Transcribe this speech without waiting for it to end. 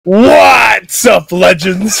What's up,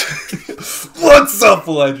 legends? What's up,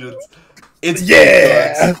 legends? It's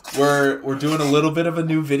SkateGoods. We're doing a little bit of a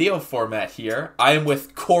new video format here. I am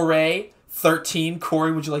with Corey13.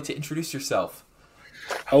 Corey, would you like to introduce yourself?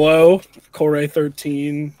 Hello,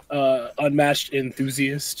 Corey13, Unmatched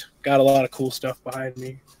enthusiast. Got a lot of cool stuff behind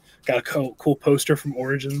me. Got a cool poster from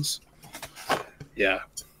Origins. Yeah,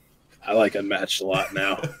 I like Unmatched a lot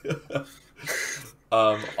now.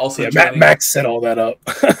 Also, Max set all that up.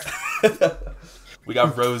 We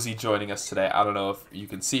got Rosie joining us today. I don't know if you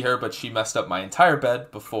can see her, but she messed up my entire bed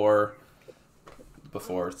before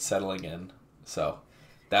settling in. So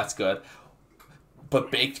that's good. But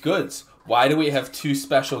baked goods. Why do we have two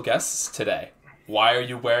special guests today? Why are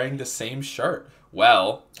you wearing the same shirt?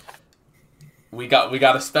 Well, we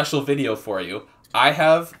got a special video for you. I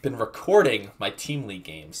have been recording my Team League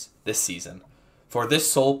games this season for this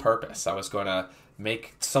sole purpose. I was going to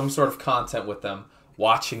make some sort of content with them,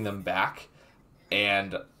 watching them back.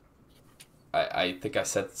 And I think I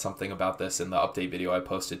said something about this in the update video I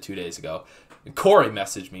posted 2 days ago. And Corey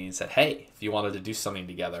messaged me and said, "Hey, if you wanted to do something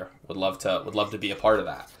together, would love to be a part of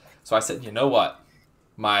that." So I said, "You know what?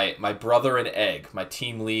 My brother in egg, my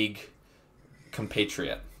Team League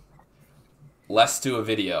compatriot. Let's do a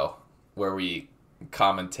video where we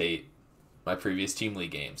commentate my previous Team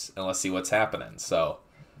League games and let's see what's happening." So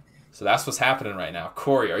that's what's happening right now.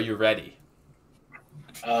 Corey, are you ready?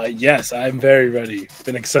 Yes, I'm very ready.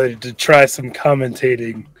 Been excited to try some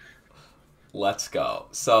commentating. Let's go.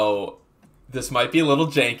 So this might be a little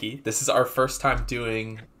janky. This is our first time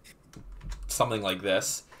doing something like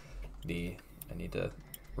this. I need to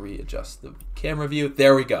readjust the camera view.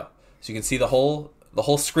 There we go. So you can see the whole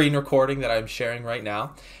screen recording that I'm sharing right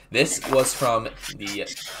now. This was from the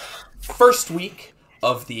first week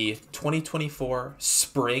of the 2024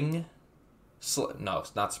 summer/spring.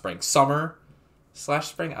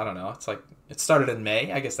 I don't know. It's like it started in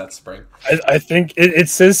May. I guess that's spring. I think it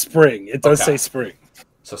says spring. It does say spring.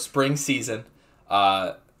 So spring season.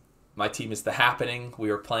 My team is The Happening. We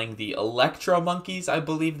were playing the Electro Monkeys, I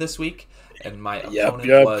believe, this week. And my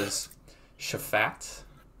opponent was SHAFAT.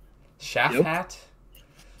 SHAFAT.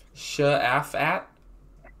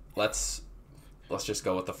 Let's just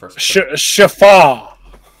go with the first one. SHAFAT.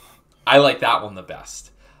 I like that one the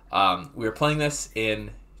best. We were playing this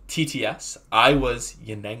in TTS. I was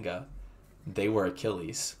Yennenga. They were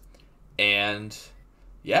Achilles. And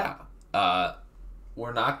yeah,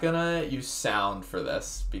 we're not going to use sound for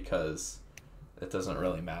this because it doesn't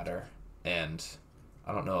really matter. And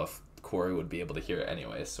I don't know if Corey would be able to hear it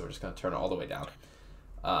anyways, so we're just going to turn it all the way down.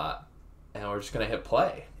 And we're just going to hit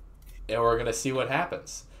play. And we're going to see what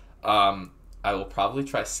happens. I will probably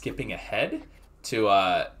try skipping ahead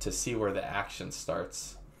to see where the action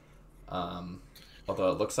starts.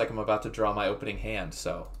 Although it looks like I'm about to draw my opening hand,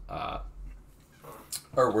 so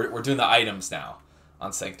we're doing the items now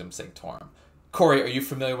on Sanctum Sanctorum. Corey, are you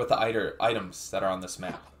familiar with the items that are on this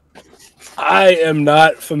map? I am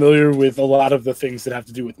not familiar with a lot of the things that have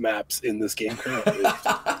to do with maps in this game currently.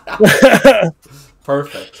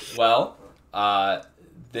 Perfect. Well,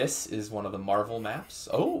 this is one of the Marvel maps.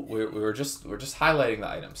 Oh, we're just highlighting the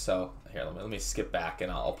items. So here, let me skip back and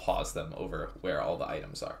I'll pause them over where all the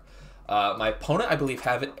items are. My opponent, I believe,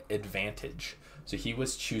 have an advantage. So he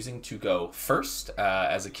was choosing to go first.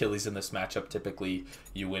 As Achilles in this matchup, typically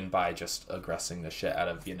you win by just aggressing the shit out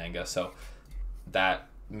of Yennenga. So that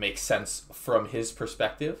makes sense from his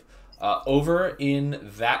perspective. Over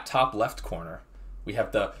in that top left corner, we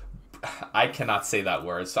have the... I cannot say that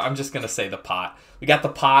word, so I'm just going to say the pot. We got the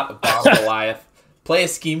pot of Bomb Goliath. Play a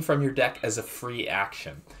scheme from your deck as a free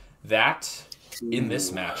action. That, in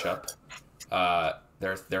this matchup...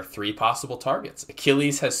 There are three possible targets.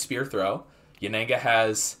 Achilles has Spear Throw. Yennenga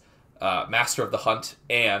has Master of the Hunt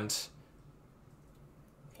and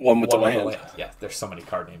one with the land. Yeah, there's so many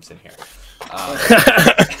card names in here.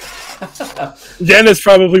 Yen is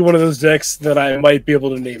probably one of those decks that I might be able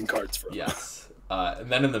to name cards from. Yes.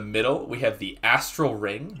 And then in the middle, we have the Astral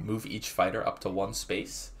Ring. Move each fighter up to one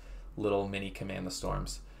space. Little mini Command the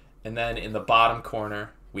Storms. And then in the bottom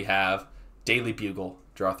corner, we have Daily Bugle.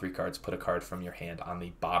 Draw 3 cards, put a card from your hand on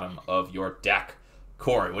the bottom of your deck.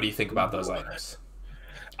 Corey, what do you think about those items?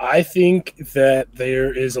 I think that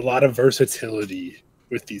there is a lot of versatility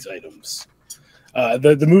with these items.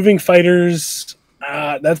 The moving fighters,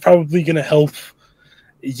 that's probably going to help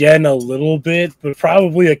Yen a little bit, but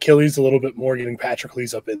probably Achilles a little bit more, getting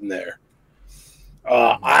Patroclus up in there.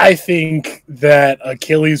 I think that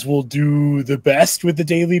Achilles will do the best with the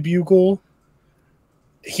Daily Bugle.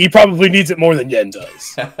 he probably needs it more than Yen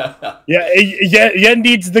does. Yen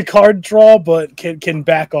needs the card draw, but can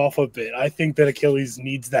back off a bit. I think that Achilles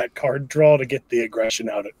needs that card draw to get the aggression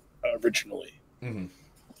out originally. Mm-hmm.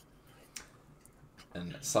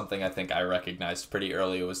 And something I think I recognized pretty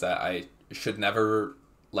early was that I should never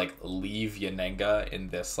like leave Yennenga in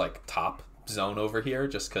this like top zone over here,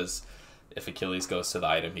 just because if Achilles goes to the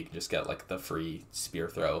item, he can just get like the free spear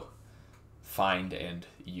throw, find and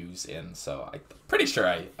use in. So I'm pretty sure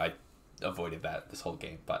I avoided that this whole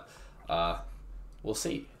game, but we'll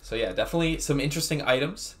see. So yeah, definitely some interesting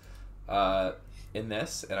items in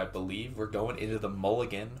this, and I believe we're going into the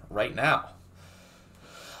mulligan right now.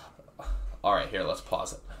 All right, here, let's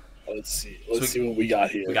pause it. Let's see. Let's see what we got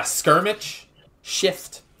here. We got Skirmish,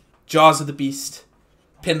 Shift, Jaws of the Beast,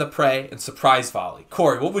 Pin the Prey, and Surprise Volley.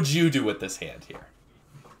 Corey, what would you do with this hand here?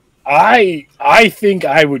 I think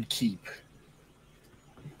I would keep.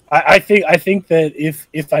 I think that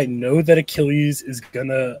if I know that Achilles is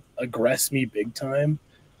gonna aggress me big time,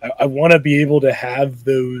 I want to be able to have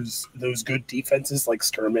those good defenses like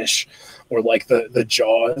Skirmish or like the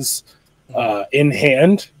Jaws in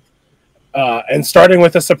hand. And starting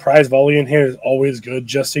with a surprise volley in here is always good,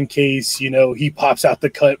 just in case, he pops out the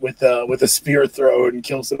cut with a spear throw and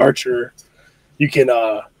kills an archer. You can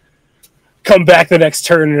come back the next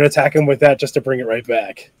turn and attack him with that just to bring it right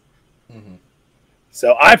back. Mm-hmm.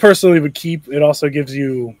 So I personally would keep. It also gives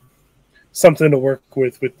you something to work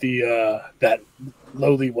with the that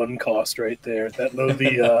lowly one cost right there, that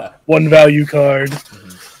lowly one value card.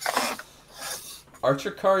 Mm-hmm.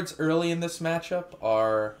 Archer cards early in this matchup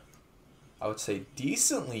are, I would say,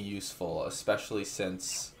 decently useful, especially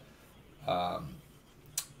since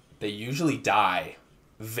they usually die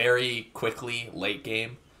very quickly late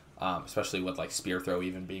game, especially with like Spear Throw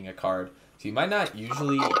even being a card. So you might not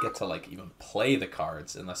usually get to like even play the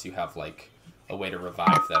cards unless you have like a way to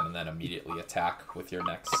revive them and then immediately attack with your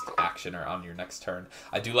next action or on your next turn.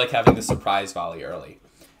 I do like having the surprise volley early,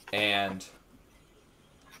 and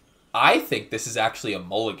I think this is actually a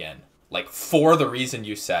mulligan. Like, for the reason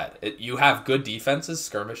you said. You have good defenses,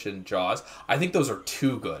 Skirmish and Jaws. I think those are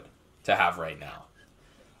too good to have right now.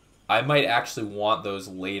 I might actually want those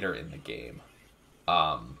later in the game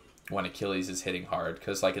when Achilles is hitting hard.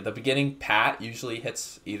 Because, like, at the beginning, Pat usually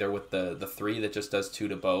hits either with the 3 that just does 2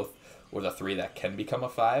 to both or the 3 that can become a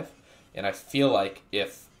 5. And I feel like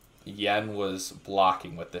if Yen was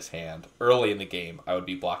blocking with this hand early in the game, I would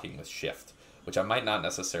be blocking with Shift, which I might not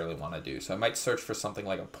necessarily want to do. So I might search for something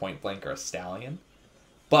like a Point Blank or a Stallion.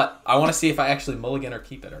 But I want to see if I actually mulligan or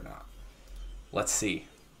keep it or not. Let's see.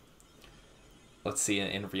 Let's see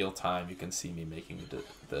in real time. You can see me making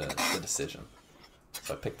the decision.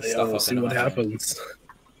 So I pick the stuff up. See what happens.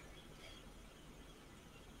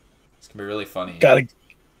 It's going to be really funny. Gotta.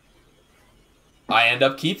 I end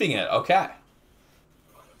up keeping it. Okay.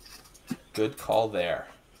 Good call there.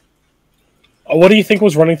 What do you think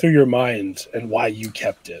was running through your mind and why you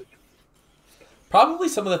kept it? Probably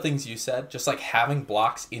some of the things you said. Just like having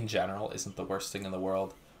blocks in general isn't the worst thing in the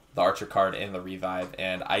world. The Archer card and the Revive.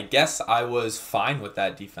 And I guess I was fine with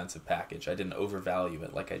that defensive package. I didn't overvalue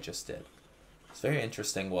it like I just did. It's very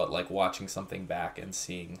interesting what like watching something back and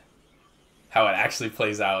seeing how it actually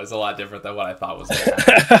plays out is a lot different than what I thought was going to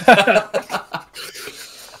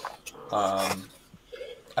happen.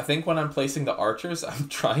 I think when I'm placing the archers, I'm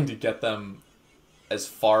trying to get them as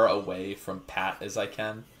far away from Pat as I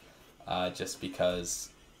can, just because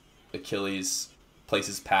Achilles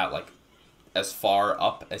places Pat like as far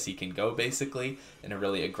up as he can go, basically, in a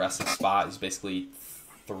really aggressive spot. He's basically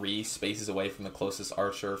 3 spaces away from the closest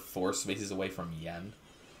archer, 4 spaces away from Yen.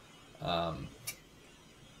 And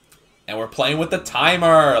we're playing with the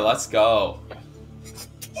timer. Let's go.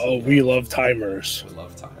 Oh, we love timers. We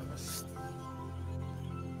love timers.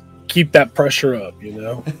 Keep that pressure up,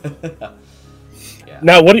 Yeah.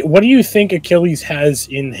 Now, what do you think Achilles has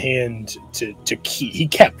in hand to keep? He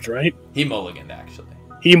kept, right? He mulliganed, actually.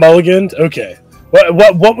 He mulliganed? Okay.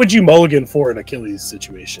 What would you mulligan for in Achilles'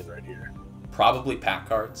 situation right here? Probably Pat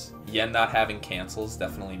cards. Yen not having cancels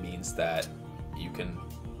definitely means that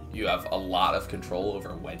you have a lot of control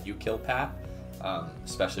over when you kill Pat,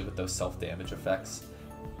 especially with those self-damage effects.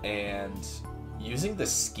 And using the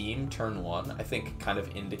scheme turn 1, I think, kind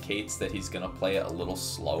of indicates that he's going to play it a little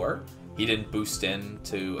slower. He didn't boost in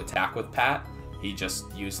to attack with Pat. He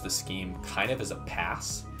just used the scheme kind of as a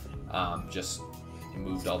pass. Just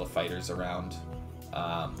moved all the fighters around.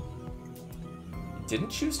 Didn't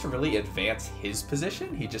choose to really advance his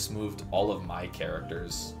position. He just moved all of my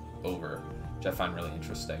characters over, which I find really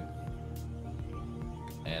interesting.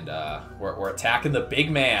 And we're attacking the big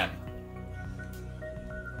man.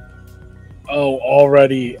 Oh,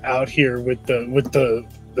 already out here with the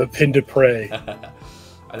pin to prey.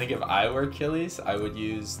 I think if I were Achilles, I would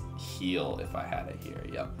use heal if I had it here.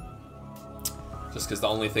 Yep. Just because the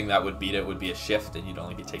only thing that would beat it would be a shift, and you'd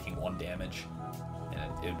only be taking 1 damage,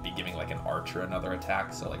 and it would be giving like an archer another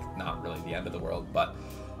attack. So like not really the end of the world, but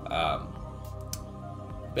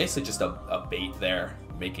basically just a bait there,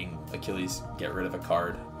 making Achilles get rid of a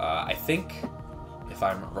card. I think, if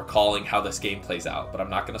I'm recalling how this game plays out, but I'm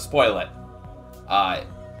not going to spoil it.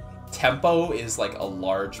 Tempo is like a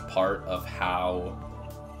large part of how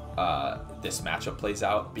this matchup plays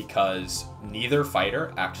out, because neither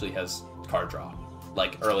fighter actually has card draw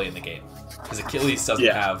like early in the game, because Achilles doesn't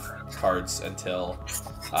have cards until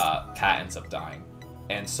Pat ends up dying,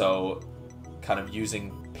 and so kind of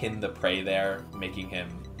using pin the prey there, making him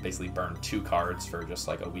basically burn 2 cards for just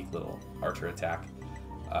like a weak little archer attack.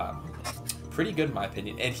 Pretty good in my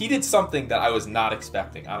opinion. And he did something that I was not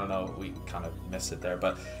expecting. I don't know, we kind of missed it there,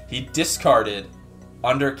 but he discarded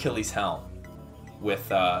under Achilles' helm with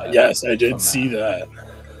yes, I did see that.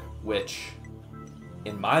 Which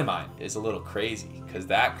in my mind is a little crazy, because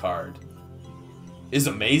that card is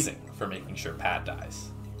amazing for making sure Pat dies.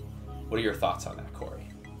 What are your thoughts on that, Corey?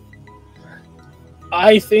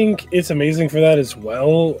 I think it's amazing for that as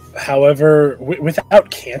well. However, without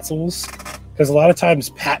cancels, because a lot of times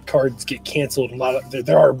Pat cards get canceled.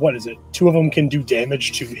 There are, what is it? 2 of them can do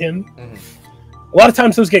damage to him. Mm-hmm. A lot of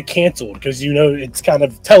times those get canceled because it's kind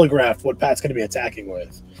of telegraphed what Pat's going to be attacking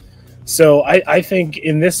with. So I think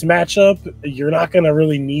in this matchup, you're not going to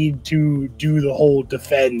really need to do the whole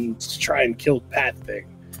defend to try and kill Pat thing.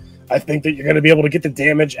 I think that you're going to be able to get the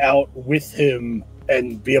damage out with him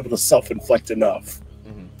and be able to self-inflict enough.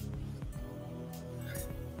 Mm-hmm.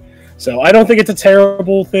 So I don't think it's a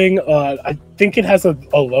terrible thing. I think it has a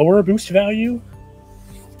lower boost value.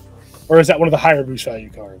 Or is that one of the higher boost value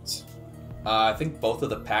cards? I think both of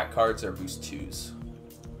the Pat cards are boost 2s.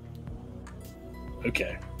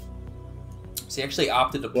 Okay. So he actually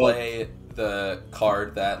opted to play the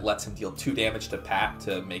card that lets him deal 2 damage to Pat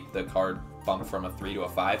to make the card bump from a 3 to a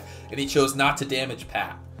 5, and he chose not to damage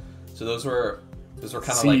Pat. So those were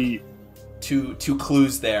kind of like two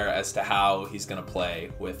clues there as to how he's going to play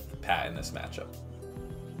with Pat in this matchup.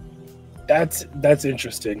 That's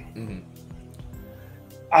interesting. Mm-hmm.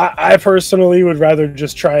 I personally would rather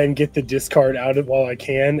just try and get the discard out of while I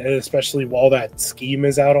can, and especially while that scheme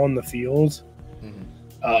is out on the field.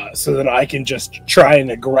 So that I can just try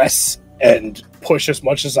and aggress and push as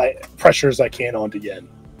much pressure as I can onto Yen.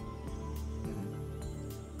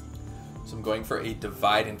 So I'm going for a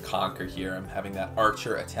divide and conquer here. I'm having that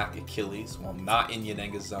archer attack Achilles while not in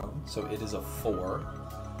Yennenga's zone, so it is a 4.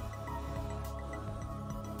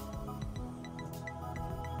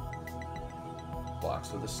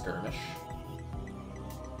 Blocks with a skirmish.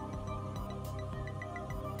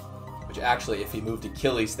 Which actually, if he moved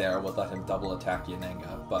Achilles there, would let him double attack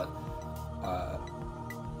Yennenga. But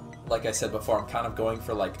like I said before, I'm kind of going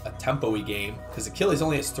for like a tempo-y game, because Achilles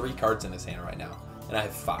only has 3 cards in his hand right now, and I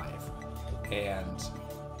have 5. And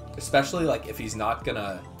especially like if he's not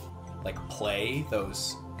gonna like play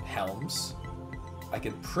those helms, I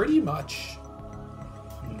can pretty much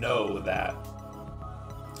know that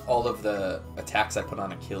all of the attacks I put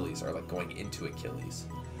on Achilles are like going into Achilles.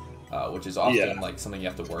 Which is often like something you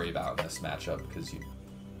have to worry about in this matchup, because you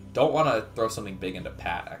don't want to throw something big into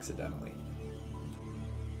Pat accidentally.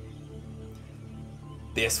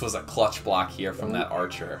 This was a clutch block here from that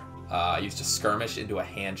archer. I used a skirmish into a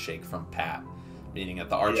handshake from Pat, meaning that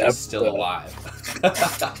the archer is still alive.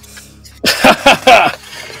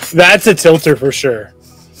 That's a tilter for sure.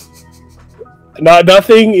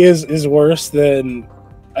 Nothing is worse than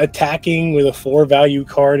attacking with a 4 value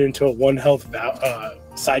card into a 1 health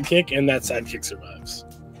sidekick, and that sidekick survives.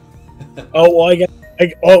 Oh,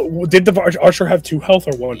 well, did the archer have 2 health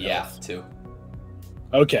or 1 health? Yeah, 2.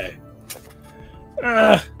 Okay.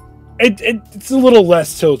 It's a little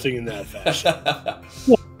less tilting in that fashion.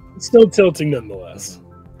 Well, it's still tilting nonetheless.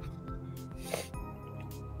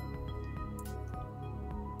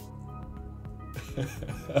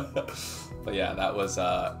 But yeah, that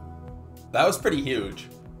was pretty huge.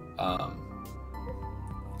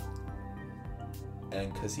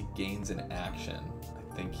 And because he gains an action,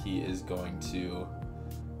 I think he is going to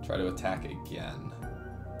try to attack again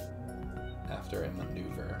after a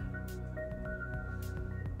maneuver.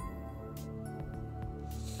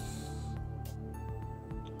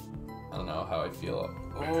 I don't know how I feel.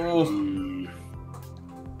 Oh.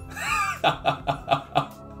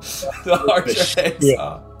 The archer hangs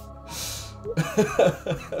up.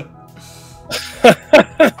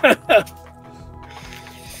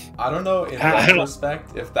 I don't know in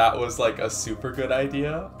retrospect if that was like a super good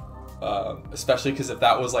idea, especially because if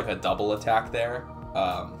that was like a double attack there,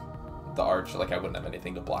 the archer, like I wouldn't have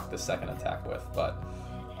anything to block the second attack with, but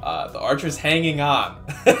the archer's hanging on.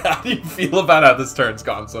 How do you feel about how this turn's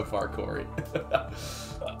gone so far, Corey?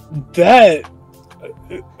 That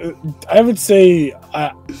I would say,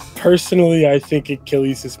 personally, I think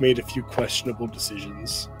Achilles has made a few questionable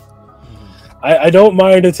decisions. I don't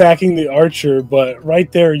mind attacking the archer, but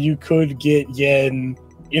right there you could get Yen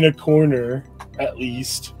in a corner, at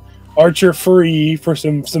least. Archer free for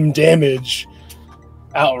some damage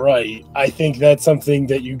outright. I think that's something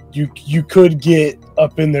that you could get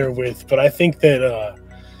up in there with, but I think that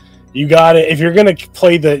you gotta, if you're gonna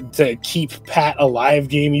play the keep Pat alive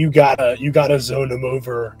game, you gotta zone him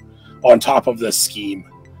over on top of the scheme.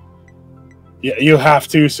 Yeah, you have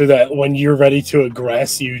to, so that when you're ready to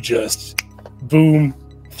aggress, you just boom,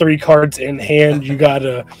 3 cards in hand. You got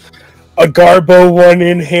a Garbo one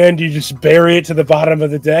in hand. You just bury it to the bottom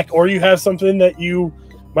of the deck, or you have something that you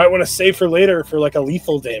might want to save for later for like a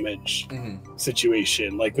lethal damage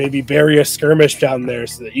situation. Like maybe bury a skirmish down there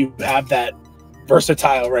so that you have that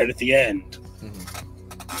versatile right at the end.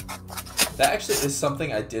 That actually is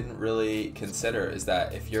something I didn't really consider, is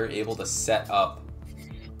that if you're able to set up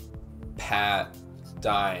Pat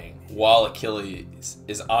dying while Achilles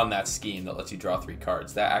is on that scheme that lets you draw 3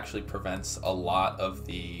 cards, that actually prevents a lot of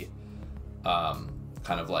the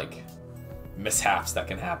kind of like mishaps that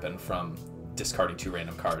can happen from discarding 2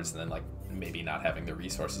 random cards and then like maybe not having the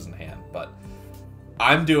resources in hand. But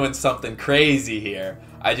I'm doing something crazy here.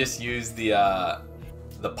 I just used the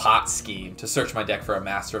pot scheme to search my deck for a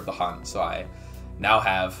Master of the Hunt, so I now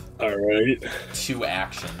have 2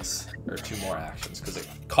 actions, or 2 more actions, because it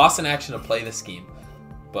costs an action to play the scheme,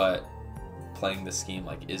 but playing the scheme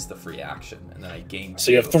like is the free action, and then I gain 2.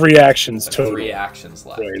 So you have 3 actions total. 3 actions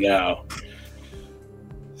left right now.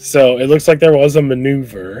 So it looks like there was a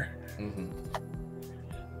maneuver.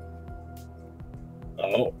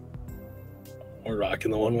 Oh, we're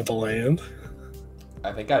rocking the one with the land.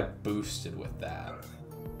 I think I boosted with that.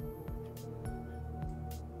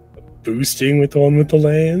 Boosting with the one with the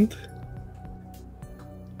land?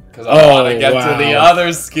 Because I want to get to the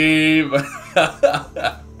other scheme.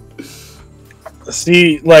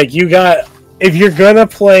 See, like, you got... If you're gonna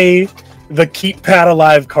play the keep Pat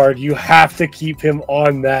alive card, you have to keep him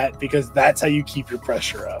on that, because that's how you keep your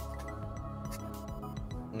pressure up.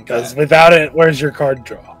 Because without it, where's your card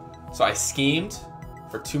draw? So I schemed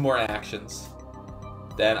for 2 more actions.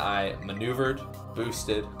 Then I maneuvered,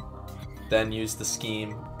 boosted, then used the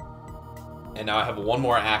scheme, and now I have 1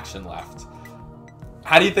 more action left.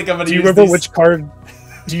 How do you think I'm going to use remember which card?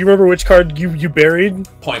 Do you remember which card you buried?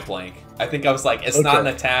 Point blank. I think I was like, it's not an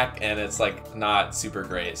attack, and it's like not super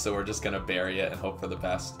great, so we're just going to bury it and hope for the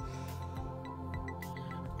best.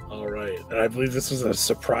 All right, and I believe this was a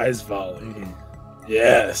surprise volley.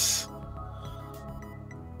 Yes.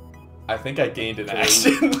 I think I gained an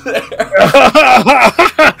action there.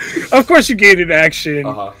 Of course you gained an action.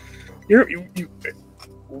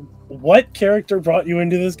 What character brought you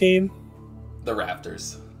into this game? The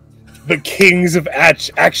Raptors. The kings of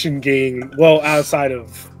action game. Well, outside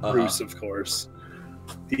of Bruce, of course.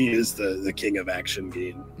 He is the king of action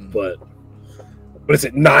game. But what is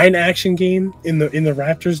it, 9 action game in the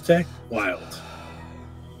Raptors deck? Wild.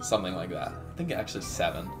 Something like that. I think actually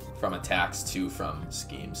 7 from attacks, 2 from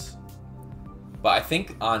schemes. But I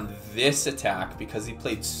think on this attack, because he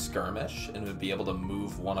played skirmish and would be able to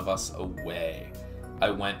move one of us away, I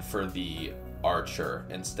went for the archer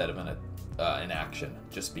instead of an action,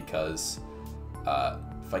 just because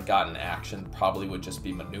if I got an action, probably would just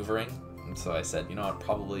be maneuvering. And so I said, you know what,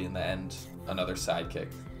 probably in the end, another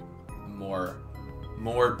sidekick. More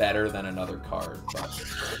better than another card. But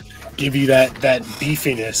give you that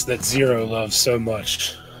beefiness that Zero loves so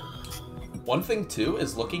much. One thing too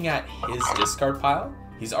is looking at his discard pile.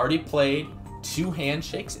 He's already played 2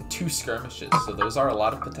 handshakes and 2 skirmishes, so those are a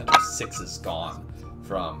lot of potential 6s gone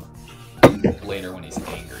from later when he's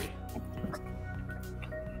angry.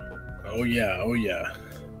 Oh yeah.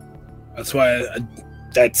 That's why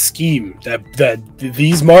that scheme, that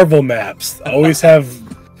these Marvel maps always have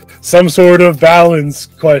some sort of balance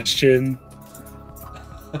question.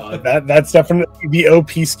 That's definitely the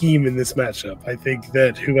OP scheme in this matchup. I think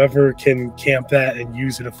that whoever can camp that and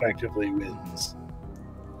use it effectively wins.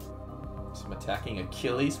 So I'm attacking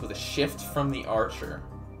Achilles with a shift from the archer.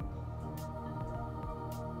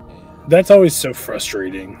 And... That's always so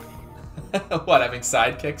frustrating. What, having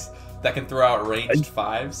sidekicks that can throw out ranged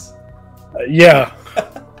 5s? Yeah.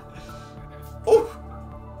 Oh,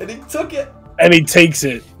 and he took it. And he takes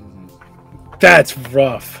it. That's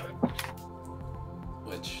rough.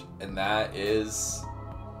 And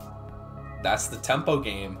that's the tempo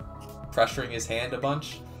game, pressuring his hand a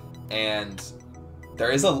bunch, and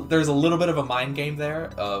there's a little bit of a mind game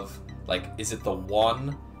there of like, is it the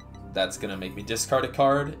 1 that's gonna make me discard a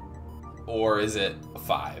card, or is it a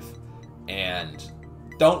 5? And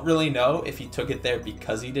don't really know if he took it there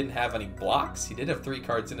because he didn't have any blocks. He did have 3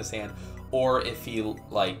 cards in his hand, or if he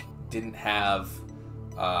like didn't have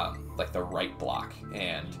like the right block,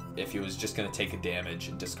 and if he was just gonna take a damage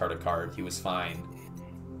and discard a card, he was fine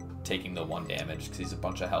taking the 1 damage because he's a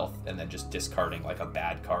bunch of health, and then just discarding like a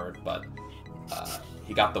bad card. But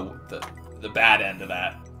he got the bad end of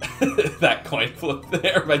that that coin flip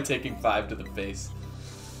there by taking 5 to the face.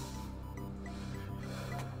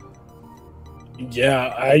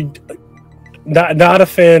 Yeah, not a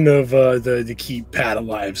fan of the keep Pat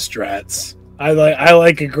alive strats. I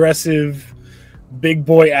like aggressive, big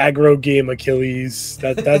boy aggro game Achilles.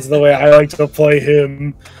 That's the way I like to play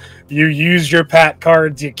him. You use your Pat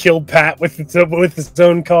cards, you kill Pat with his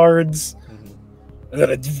own cards, and then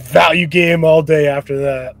a value game all day after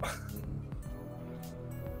that.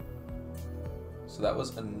 So that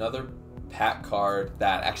was another Pat card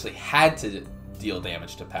that actually had to deal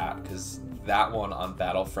damage to Pat, because that one on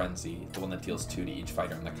Battle Frenzy, the one that deals 2 to each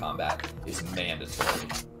fighter in the combat, is mandatory.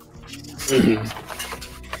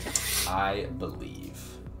 I believe.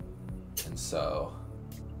 And so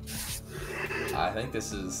I think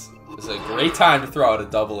this is a great time to throw out a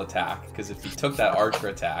double attack, because if he took that archer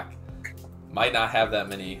attack, might not have that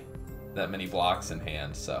many blocks in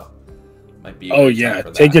hand, so might be oh yeah,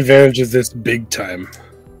 take advantage of this big time.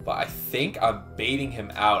 But I think I'm baiting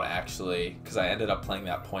him out, actually, because I ended up playing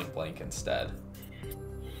that point blank instead.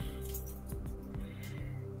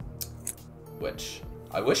 Which,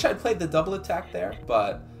 I wish I'd played the double attack there,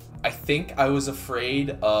 but I think I was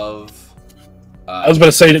afraid of... I was about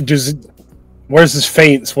to say, where's his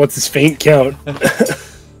feints? What's his feint count?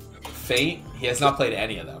 Feint? He has not played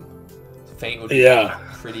any of them. Feint would be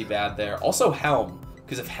pretty bad there. Also Helm,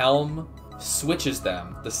 because if Helm switches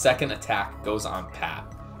them, the second attack goes on Pat,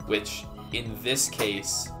 which in this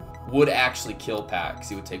case would actually kill Pat, because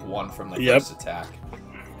he would take 1 from the first attack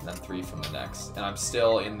and then 3 from the next. And I'm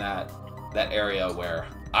still in that area where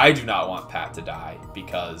I do not want Pat to die,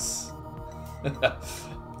 because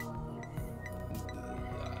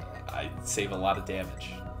I save a lot of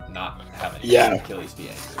damage not having Achilles be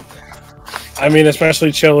angry. I mean,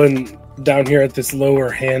 especially chilling down here at this lower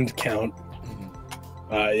hand count.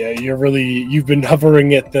 Yeah, you've been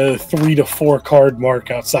hovering at the 3 to 4 card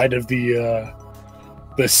mark outside of the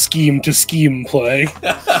scheme to scheme play.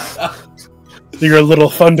 You're a little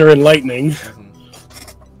thunder and lightning.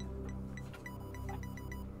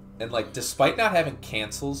 And like, despite not having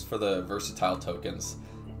cancels for the versatile tokens,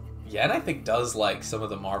 Yen I think does like some of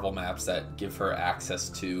the Marvel maps that give her access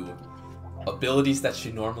to abilities that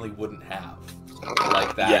she normally wouldn't have,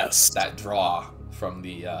 like that draw from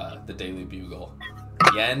the Daily Bugle.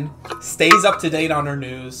 Yen stays up to date on her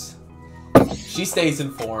news. She stays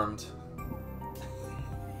informed.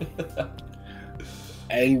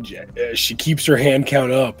 And she keeps her hand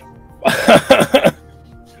count up.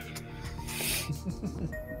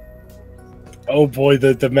 Oh boy,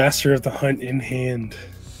 the Master of the Hunt in hand.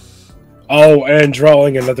 Oh, and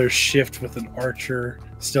drawing another shift with an archer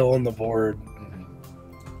still on the board.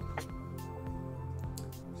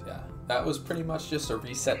 Yeah, that was pretty much just a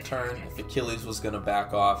reset turn. If Achilles was going to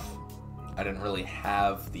back off, I didn't really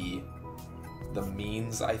have the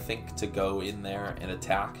means, I think, to go in there and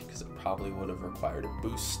attack, because it probably would have required a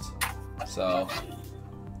boost. So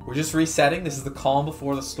we're just resetting. This is the calm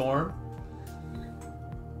before the storm.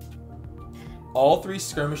 All 3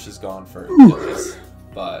 skirmishes gone for Achilles,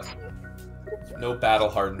 but no battle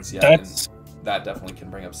hardens yet. And that definitely can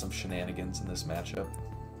bring up some shenanigans in this matchup.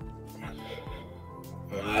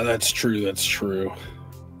 That's true. That's true.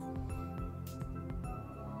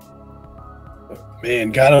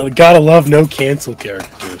 Man, gotta love no cancel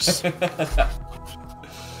characters.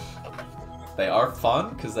 They are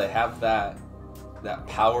fun because they have that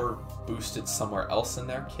power boosted somewhere else in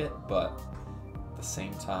their kit, but at the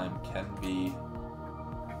same time can be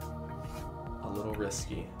a little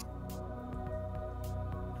risky.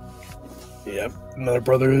 Yep, another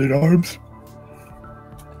brother in arms.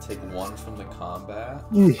 I take 1 from the combat.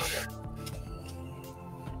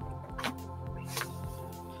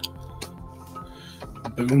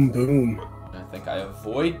 Boom, boom. I think I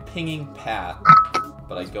avoid pinging Pat,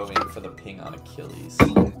 but I go in for the ping on Achilles.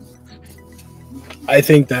 I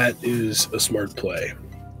think that is a smart play.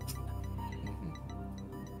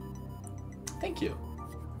 Thank you.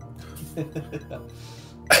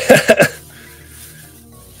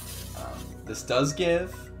 This does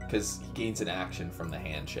give because he gains an action from the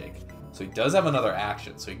handshake. So he does have another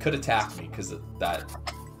action, so he could attack me, because that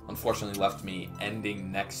unfortunately left me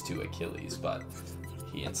ending next to Achilles, but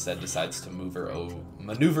he instead decides to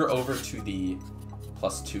maneuver over to the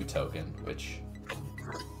 +2 token, which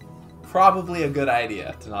probably a good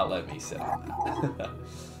idea to not let me sit on that.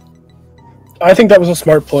 I think that was a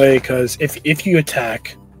smart play, because if you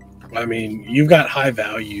attack, I mean, you've got high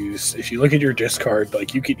values. If you look at your discard,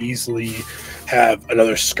 like, you could easily have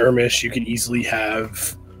another skirmish. You could easily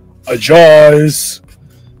have a Jaws,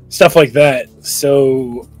 stuff like that.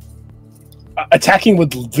 So attacking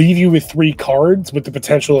would leave you with 3 cards with the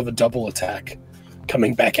potential of a double attack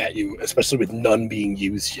coming back at you, especially with none being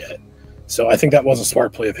used yet. So I think that was a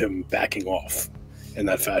smart play of him backing off in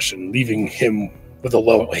that fashion. Leaving him with a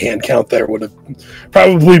low hand count there would have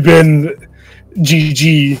probably been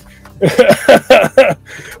GG.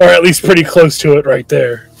 Or at least pretty close to it right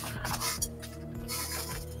there.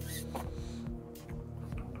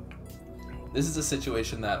 This is a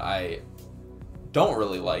situation that I don't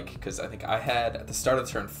really like, because I think I had, at the start of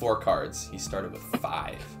the turn, 4 cards. He started with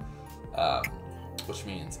 5. Which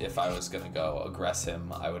means if I was going to go aggress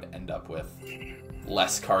him, I would end up with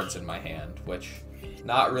less cards in my hand, which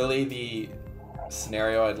not really the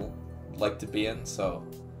scenario I'd like to be in, so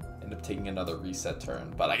I end up taking another reset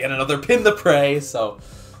turn. But I get another Pin the Prey, so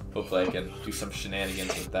hopefully I can do some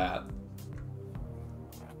shenanigans with that.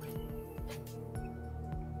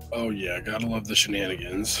 Oh yeah, gotta love the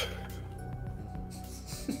shenanigans.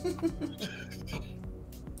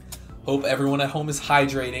 Hope everyone at home is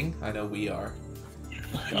hydrating. I know we are.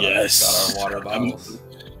 Yes. Got our water bottles.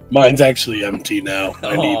 Mine's actually empty now.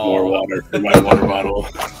 I need more water for my water bottle.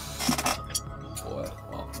 Boy,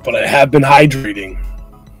 well, but I have been hydrating.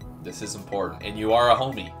 This is important. And you are a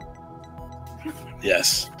homie.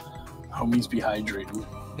 Yes. Homies be hydrating.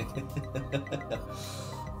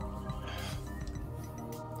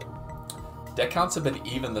 Deck counts have been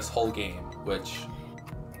even this whole game, which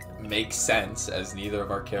makes sense as neither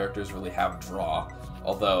of our characters really have draw.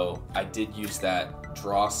 Although I did use that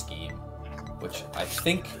draw scheme, which I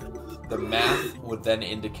think the math would then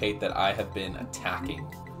indicate that I have been attacking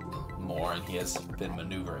more and he has been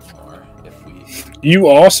maneuvering more. You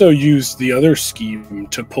also used the other scheme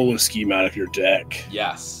to pull a scheme out of your deck.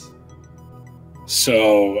 Yes.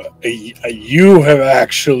 So you have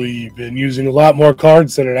actually been using a lot more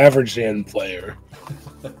cards than an average hand player.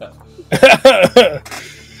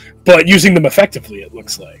 But using them effectively, it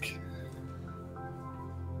looks like.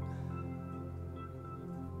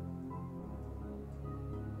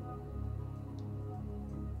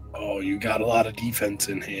 Oh, you got a lot of defense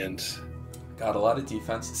in hand. Got a lot of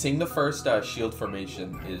defense. Seeing the first shield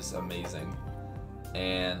formation is amazing.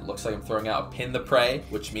 And looks like I'm throwing out a Pin the Prey,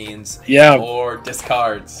 which means more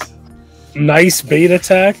discards. Nice bait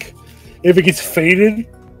attack. If it gets faded,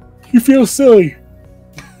 you feel silly.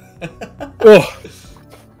 Oh,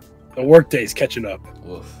 the workday's catching up.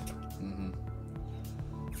 Oof. Mm-hmm.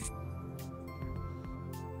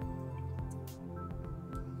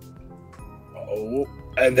 Oh,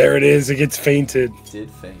 and there it is. It gets fainted. Did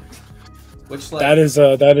faint. Which, like, that is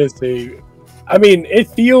a. I mean, it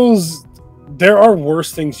feels. There are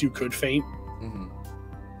worse things you could faint. Mm-hmm.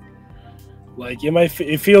 Like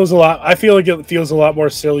it feels a lot. I feel like it feels a lot more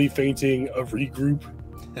silly fainting a regroup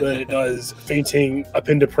than it does fainting a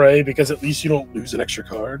Pin to Prey, because at least you don't lose an extra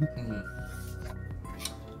card. Mm-hmm.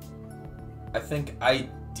 I think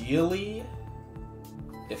ideally,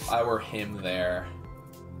 if I were him there,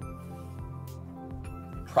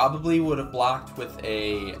 probably would have blocked with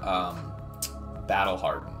a Battle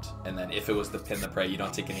Hardened, and then if it was the Pin the Prey, you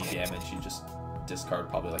don't take any damage. You just discard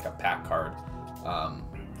probably like a pack card,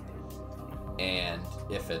 and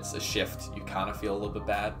if it's a shift, you kind of feel a little bit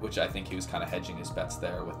bad, which I think he was kind of hedging his bets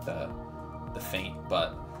there with the feint.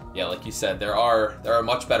 But yeah, like you said, there are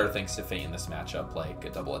much better things to feint in this matchup, like a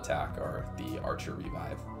double attack or the Archer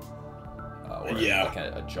Revive, or like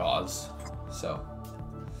a Jaws. So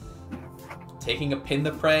taking a Pin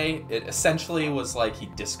the Prey, it essentially was like he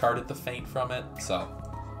discarded the feint from it, so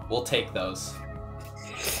we'll take those.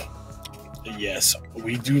 Yes,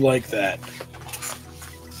 we do like that.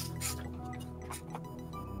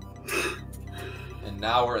 And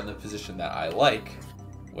now we're in the position that I like,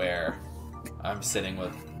 where I'm sitting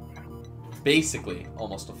with basically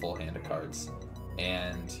almost a full hand of cards,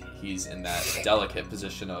 and he's in that delicate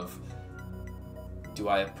position of, do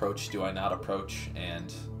I approach, do I not approach,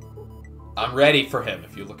 and I'm ready for him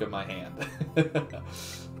if you look at my hand.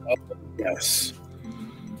 Yes.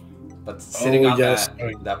 But sitting on that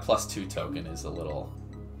 +2 token is a little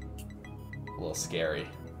scary.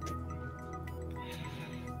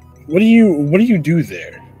 What do you do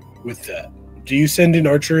there? with that? Do you send an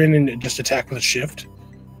archer in and just attack with a shift?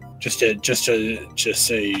 Just to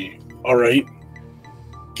say, all right,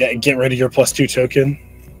 get rid of your +2 token?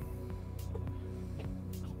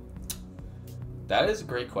 That is a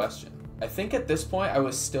great question. I think at this point I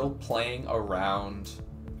was still playing around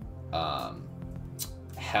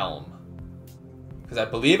Helm, because I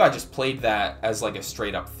believe I just played that as like a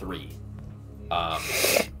straight up 3,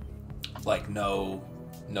 like no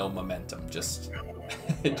momentum, just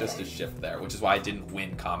just a shift there, which is why I didn't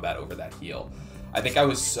win combat over that heal. I think I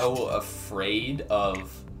was so afraid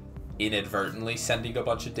of inadvertently sending a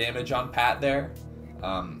bunch of damage on Pat there,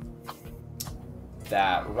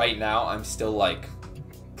 that right now I'm still like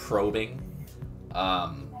probing,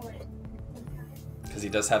 because he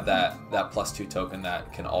does have that +2 token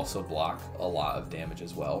that can also block a lot of damage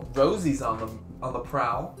as well. Rosie's on the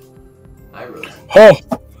prowl. Hi, Rosie. Oh,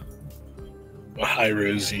 hi,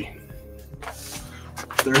 Rosie.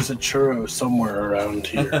 There's a churro somewhere around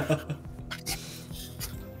here.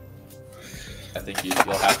 I think you'll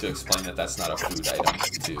have to explain that that's not a food item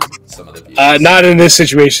to some of the viewers. Not in this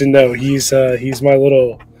situation, no. He's my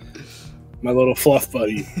little fluff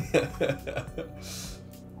buddy.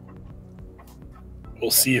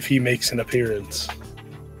 We'll see if he makes an appearance.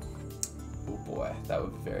 Oh boy, that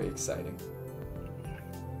would be very exciting.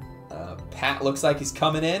 Pat looks like he's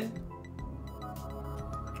coming in.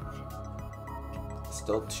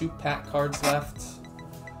 Still 2 Pat cards left.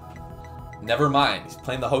 Never mind, he's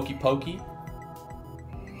playing the hokey pokey.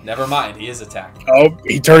 Never mind, he is attacking. Oh,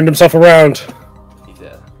 he turned himself around. He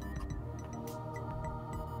did.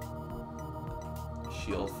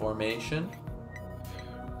 Shield formation.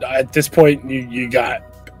 At this point, you got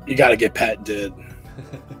to get Pat dead.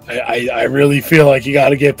 I really feel like you got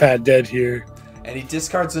to get Pat dead here. And he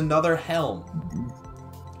discards another Helm,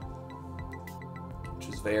 which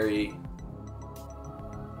is very.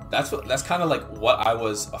 That's kind of like what I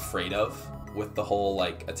was afraid of with the whole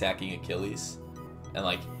like attacking Achilles, and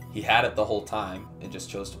like he had it the whole time and just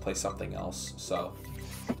chose to play something else. So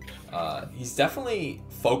he's definitely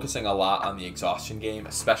focusing a lot on the exhaustion game,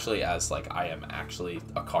 especially as like I am actually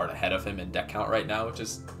a card ahead of him in deck count right now, which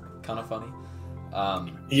is kind of funny.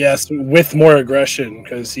 Yes, with more aggression,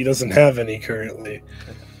 because he doesn't have any currently.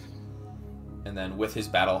 And then with his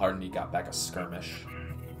battle hardened, he got back a skirmish.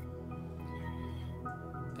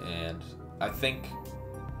 And I think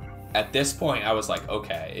at this point I was like,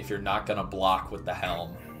 okay, if you're not gonna block with the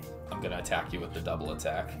Helm, I'm gonna attack you with the double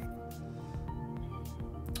attack.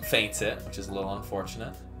 Feints it, which is a little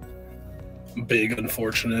unfortunate. Big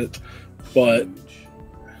unfortunate, but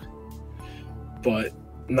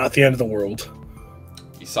not the end of the world.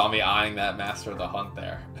 You saw me eyeing that Master of the Hunt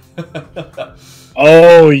there.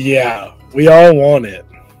 Oh yeah, we all want it.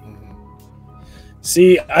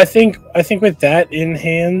 See, I think with that in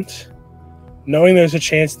hand, knowing there's a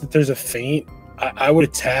chance that there's a feint, I would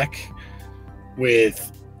attack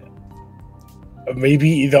with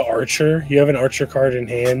maybe the archer. You have an archer card in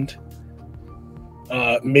hand.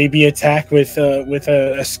 Maybe attack with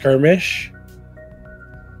a skirmish.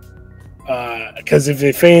 Because if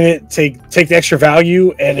they feint it, take the extra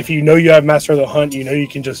value, and if you know you have Master of the Hunt, you know you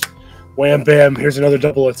can just wham bam. Here's another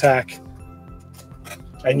double attack.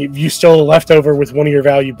 And you still left over with one of your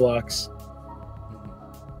value blocks.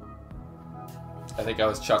 I think I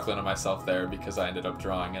was chuckling to myself there because I ended up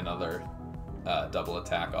drawing another double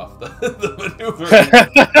attack off the maneuver.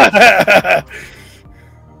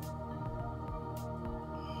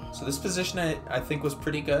 So this position I think was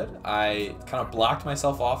pretty good. I kind of blocked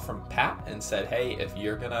myself off from Pat and said, hey, if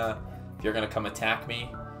you're gonna come attack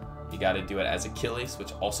me, you got to do it as Achilles,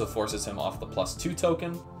 which also forces him off the +2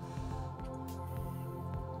 token.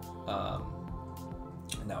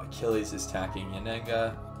 Now Achilles is attacking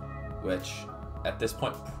Yennenga, which at this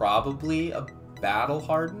point probably a battle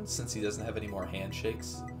hardened since he doesn't have any more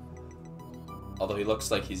handshakes. Although he looks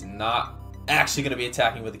like he's not actually going to be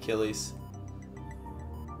attacking with Achilles.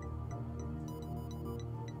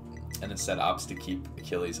 And instead opts to keep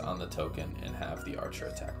Achilles on the token and have the archer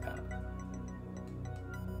attack Pat.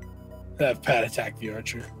 Have Pat attack the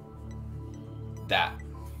archer. That.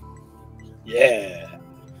 Yeah.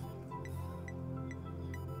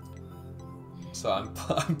 So I'm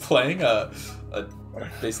playing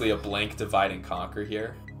basically a blank divide and conquer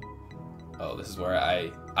here. Oh, this is where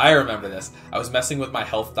I remember this. I was messing with my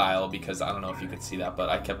health dial because I don't know if you could see that, but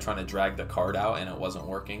I kept trying to drag the card out and it wasn't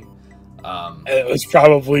working. It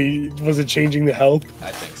was it changing the health?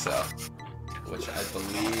 I think so. Which I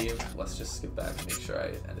believe, let's just skip back and make sure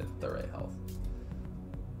I ended the right health.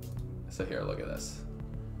 So here, look at this.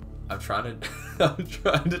 I'm trying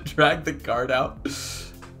to drag the card out,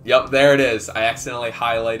 Yep, there it is. I accidentally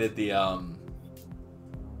highlighted the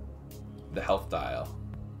health dial,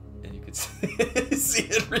 and you could see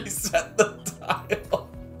it reset the dial.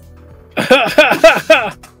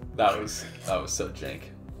 That was so jank.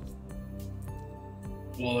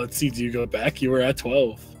 Well, let's see. Do you go back? You were at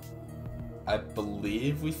 12. I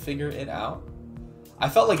believe we figured it out. I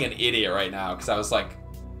felt like an idiot right now because I was like,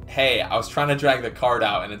 hey, I was trying to drag the card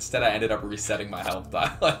out, and instead I ended up resetting my health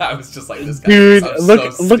dial. I was just like, this guy. Dude,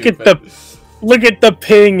 look at the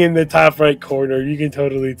ping in the top right corner. You can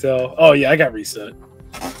totally tell. Oh yeah, I got reset.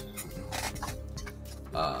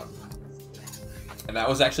 And that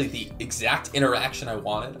was actually the exact interaction I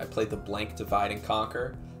wanted. I played the blank divide and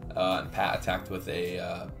conquer, and Pat attacked with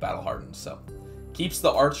a battle hardened. So keeps the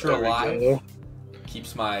archer alive,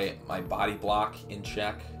 keeps my body block in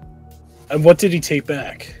check. And what did he take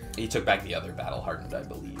back? He took back the other battle hardened, I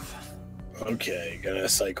believe. Okay, gonna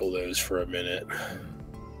cycle those for a minute.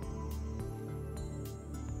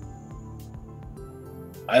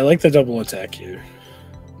 I like the double attack here.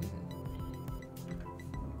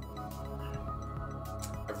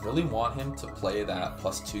 I really want him to play that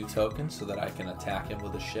 +2 token so that I can attack him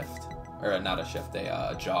with a shift. Or not a shift,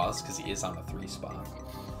 a jaws, because he is on the 3 spot.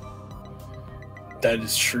 That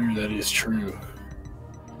is true, that is true.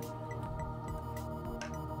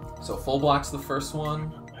 So full block's the first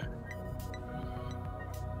one.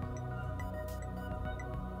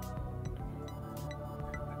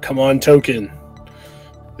 Come on, token.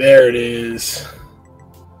 There it is.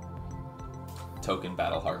 Token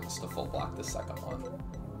battle hardens to full block the second one.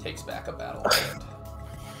 Takes back a battle hardened.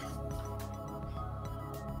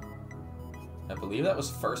 I believe that was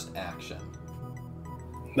first action.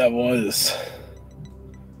 That was.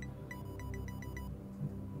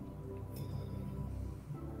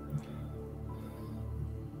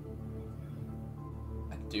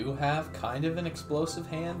 I do have kind of an explosive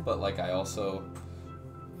hand, but like I also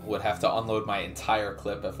would have to unload my entire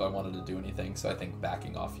clip if I wanted to do anything, so I think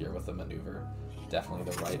backing off here with a maneuver,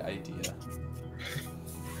 definitely the right idea.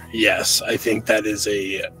 Yes, I think that is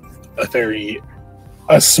a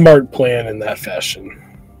smart plan in that fashion.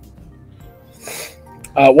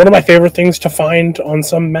 One of my favorite things to find on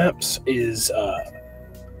some maps is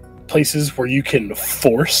places where you can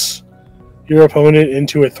force your opponent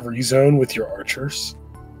into a 3 zone with your archers.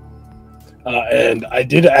 And I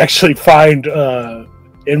did actually find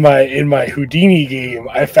in my Houdini game,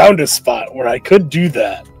 I found a spot where I could do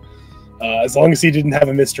that as long as he didn't have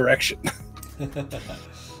a misdirection.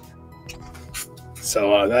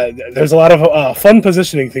 So there's a lot of fun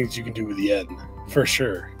positioning things you can do with Yen, for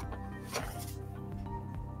sure.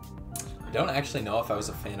 I don't actually know if I was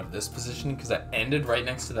a fan of this positioning because I ended right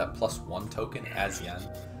next to that +1 token as Yen,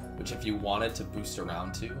 which if you wanted to boost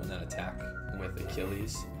around to and then attack with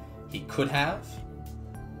Achilles, he could have,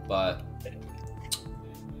 but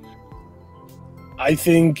I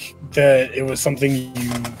think that it was something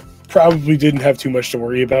you probably didn't have too much to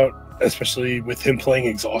worry about, especially with him playing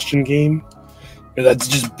exhaustion game. That's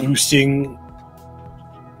just boosting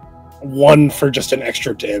 1 for just an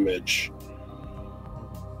extra damage.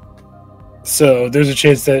 So there's a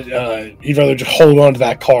chance that he'd rather just hold on to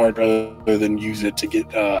that card rather than use it to get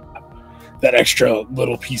that extra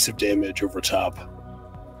little piece of damage over top.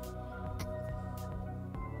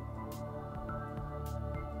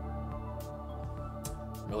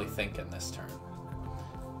 Really thinking this turn.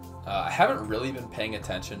 I haven't really been paying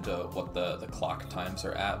attention to what the clock times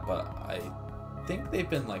are at, but I think they've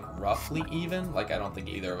been like roughly even. Like I don't think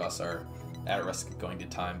either of us are at risk of going to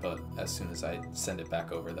time, but as soon as I send it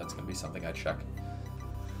back over, that's going to be something I check.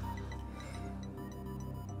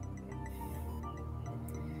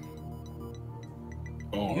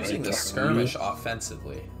 Using the skirmish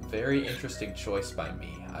offensively. Very interesting choice by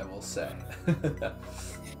me, I will say.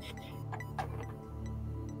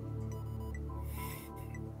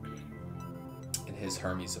 And his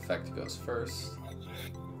Hermes effect goes first.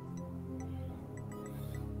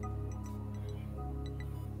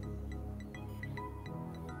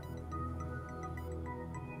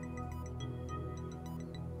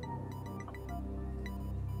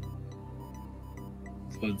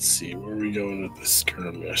 Let's see, where are we going with the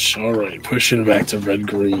skirmish? All right, pushing back to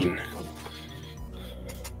red-green.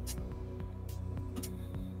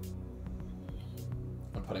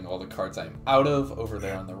 I'm putting all the cards I'm out of over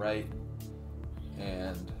there on the right.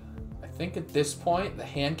 And I think at this point, the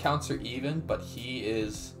hand counts are even, but he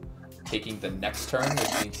is taking the next turn,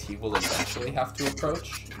 which means he will eventually have to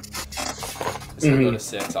approach. Because he'll go to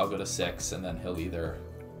 6, I'll go to 6, and then he'll either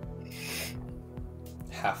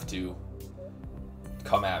have to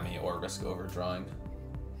come at me or risk overdrawing.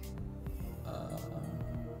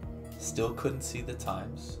 Still couldn't see the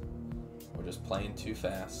times. We're just playing too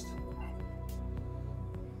fast.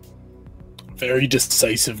 Very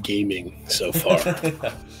decisive gaming so far.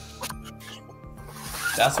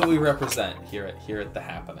 That's what we represent here at The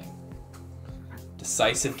Happening.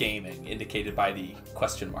 Decisive gaming, indicated by the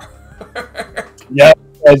question mark. Yeah,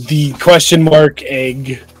 the question mark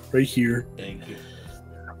egg right here. Egg.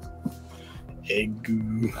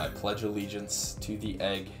 Egg. I pledge allegiance to the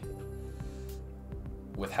egg.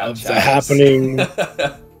 With Of The Happening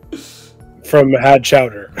from Had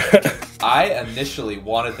Chowder. I initially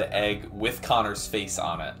wanted the egg with Connor's face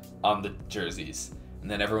on it, on the jerseys.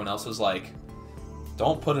 And then everyone else was like,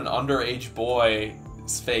 don't put an underage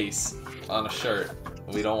boy's face on a shirt.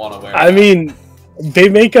 We don't want to wear it. I mean, they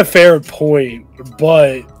make a fair point,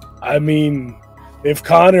 but I mean, if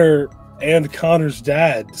Connor and Connor's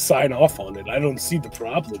dad sign off on it, I don't see the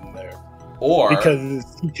problem there. Or because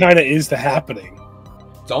he kind of is The Happening.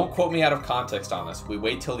 Don't quote me out of context on this. We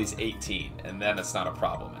wait till he's 18, and then it's not a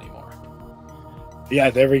problem anymore. Yeah,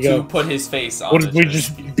 there we go. To put his face on. We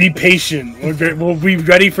just be patient. We'll be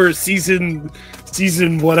ready for season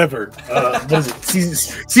whatever. What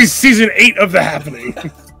is it? Season 8 of The Happening.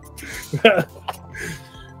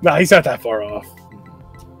 No, he's not that far off.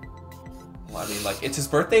 Well, I mean, like, it's his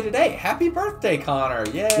birthday today. Happy birthday, Connor!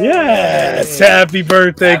 Yay! Yes, happy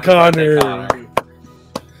birthday, Connor.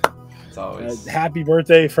 It's always happy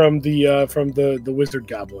birthday from the Wizard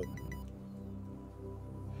Goblin.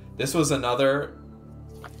 This was another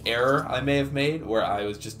error I may have made where I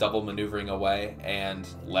was just double maneuvering away and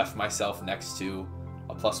left myself next to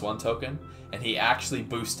a +1 token, and he actually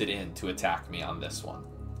boosted in to attack me on this one.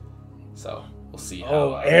 So we'll see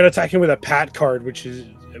how. And attacking with a Pat card, which is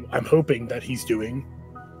I'm hoping that he's doing.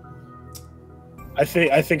 I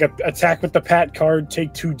think attack with the Pat card,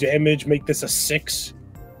 take 2 damage, make this a 6.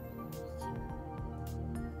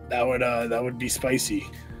 That would be spicy.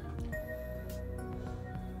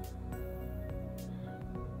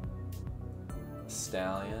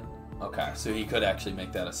 Stallion. Okay, so he could actually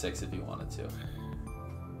make that a 6 if he wanted to.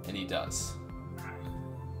 And he does.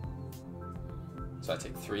 So I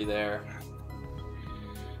take 3 there.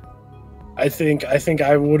 I think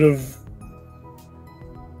I would have.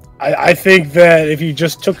 I think that if you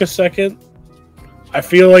just took a second, I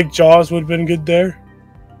feel like Jaws would have been good there.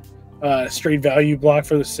 Straight value block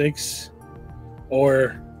for the 6,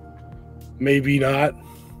 or maybe not.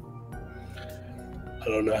 I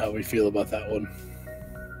don't know how we feel about that one.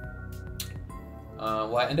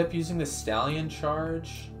 Well, I end up using the Stallion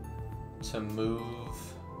charge to move,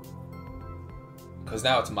 because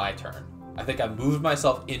now it's my turn. I think I moved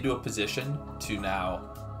myself into a position to now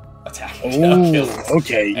attack Achilles.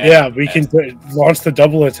 Okay, yeah, we can launch the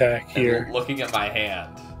double attack here. Looking at my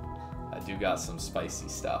hand, I do got some spicy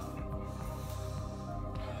stuff.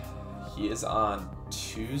 He is on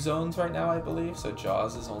 2 zones right now, I believe, so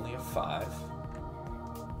Jaws is only a 5.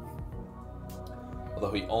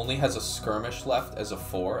 Although he only has a skirmish left as a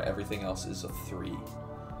 4, everything else is a 3.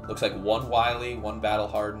 Looks like 1 Wily, 1 Battle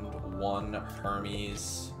Hardened, 1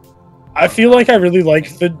 Hermes. I feel like I really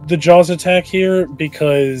like the Jaws attack here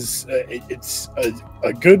because it's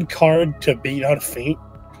a good card to bait out a feint.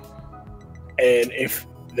 And if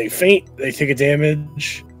they feint, they take a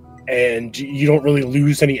damage, and you don't really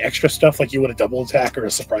lose any extra stuff like you would a double attack or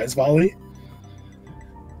a surprise volley.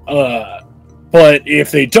 But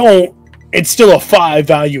if they don't, it's still a 5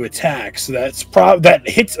 value attack, so that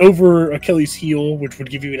hits over Achilles' heel, which would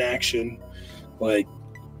give you an action. Like,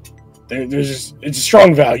 it's a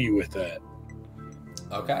strong value with that.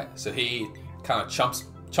 Okay, so he kind of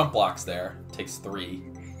chump blocks there, takes 3.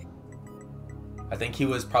 I think he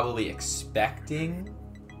was probably expecting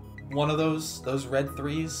one of those red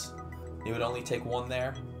 3s. He would only take 1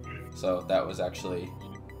 there, so that was actually,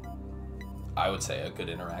 I would say, a good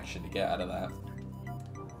interaction to get out of that.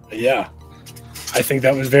 Yeah, I think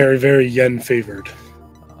that was very, very Yen favored.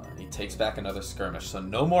 He takes back another skirmish, so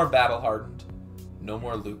no more Battle Hardened, no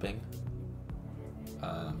more looping.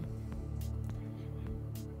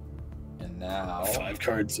 And now 5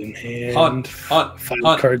 cards in hand. Hunt.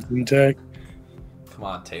 5 cards in deck. Come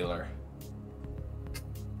on, Taylor.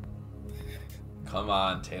 Come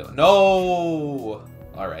on, Taylor. No!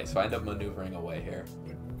 Alright, so I end up maneuvering away here.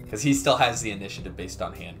 Because he still has the initiative based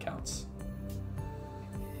on hand counts.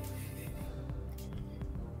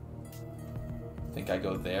 I think I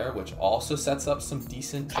go there, which also sets up some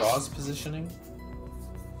decent Jaws positioning.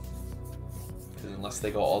 Because unless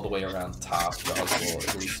they go all the way around top, Jaws will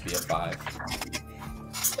at least be a 5.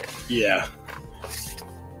 Yeah.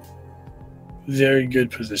 Very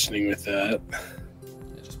good positioning with that.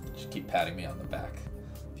 Just keep patting me on the back.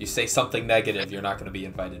 If you say something negative, you're not going to be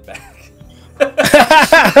invited back.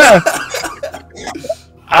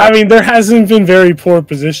 I mean, there hasn't been very poor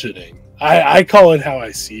positioning. I call it how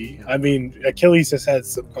I see. I mean, Achilles has had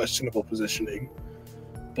some questionable positioning,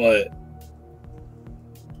 but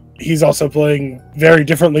he's also playing very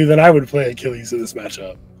differently than I would play Achilles in this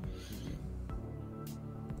matchup.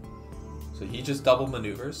 So he just double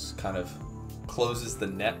maneuvers, kind of closes the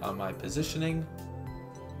net on my positioning.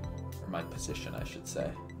 Or my position, I should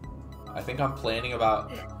say. I think I'm planning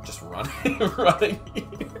about just running here.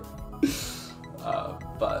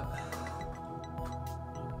 But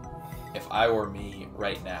if I were me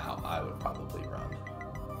right now, I would probably run.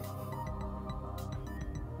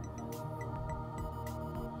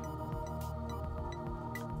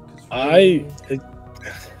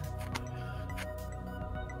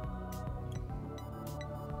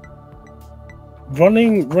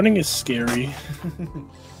 Running is scary.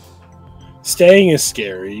 Staying is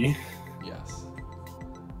scary. Yes.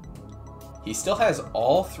 He still has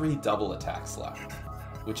all 3 double attacks left,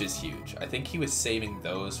 which is huge. I think he was saving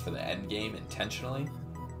those for the end game intentionally.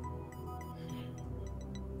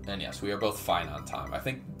 And yes, we are both fine on time. I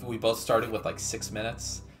think we both started with like 6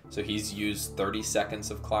 minutes. So he's used 30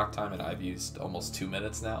 seconds of clock time, and I've used almost 2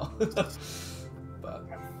 minutes now. But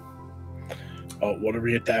oh, what are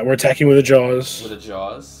we at that? We're attacking with the jaws. With the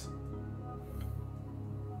jaws.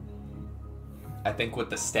 I think with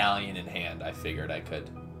the stallion in hand, I figured I could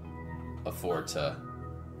afford to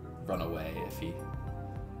run away if he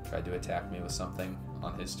tried to attack me with something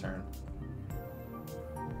on his turn.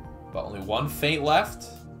 But only 1 feint left.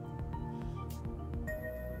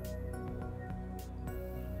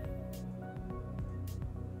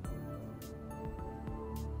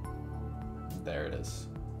 There it is.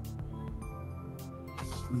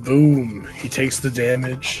 Boom. He takes the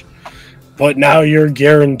damage. But now you're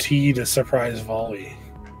guaranteed a surprise volley.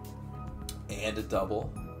 And a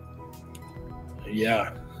double.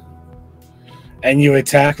 Yeah. And you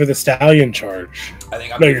attack with a stallion charge. I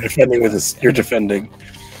think you're defending with a, you're defending.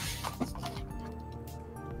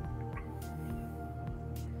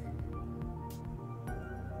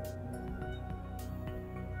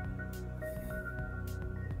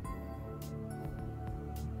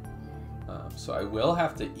 So I will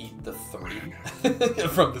have to eat the 3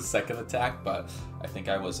 from the second attack, but I think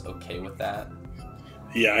I was okay with that.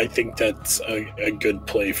 Yeah, I think that's a good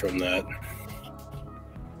play from that.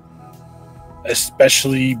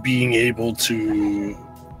 Especially being able to...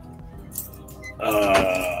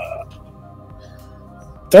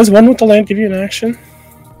 does 1 with the land give you an action?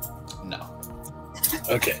 No.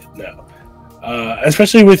 Okay, no.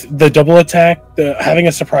 Especially with the double attack, having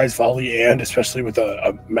a surprise volley, and especially with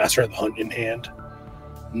a Master of the Hunt in hand,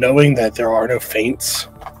 knowing that there are no feints.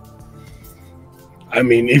 I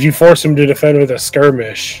mean, if you force him to defend with a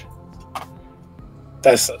skirmish,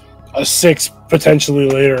 that's a 6 potentially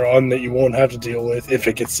later on that you won't have to deal with if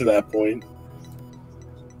it gets to that point.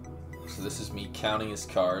 So this is me counting his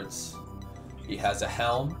cards. He has a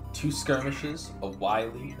helm, 2 skirmishes, a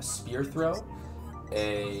wily, a spear throw,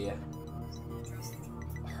 a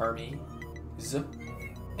Hermes,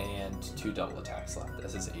 and 2 double attacks left.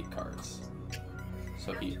 This is 8 cards.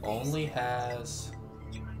 So he only has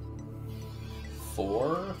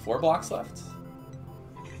 4 blocks left?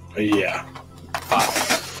 Yeah.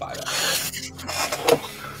 5 actually.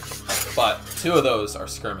 But 2 of those are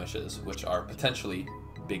skirmishes, which are potentially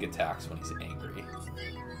big attacks when he's angry.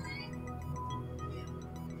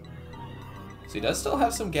 So he does still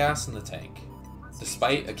have some gas in the tank.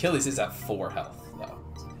 Despite Achilles is at 4 health.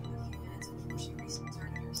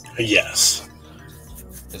 Yes.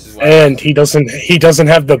 This is why and he doesn't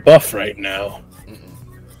have the buff right now.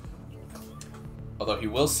 Although he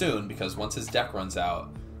will soon, because once his deck runs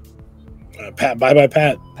out, Pat, bye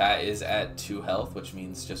Pat. Pat is at 2 health, which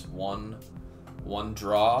means just one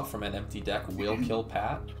draw from an empty deck will kill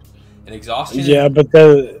Pat. And exhaustion. Yeah, but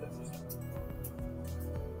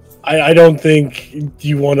I don't think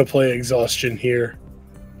you want to play exhaustion here.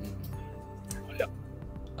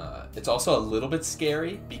 It's also a little bit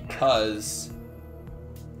scary because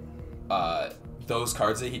those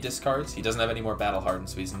cards that he discards, he doesn't have any more battle hardened,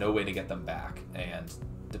 so he has no way to get them back. And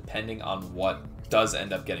depending on what does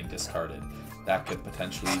end up getting discarded, that could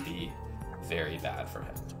potentially be very bad for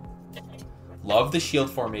him. Love the shield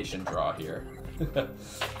formation draw here.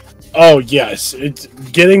 Oh yes, it's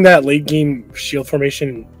getting that late game shield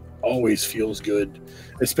formation always feels good,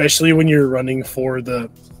 especially when you're running for the.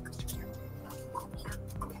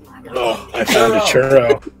 Oh, I found a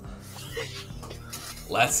churro.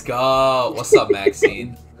 Let's go. What's up,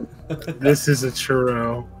 Maxine? This is a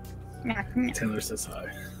churro. Taylor says hi.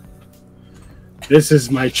 This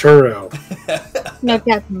is my churro. No,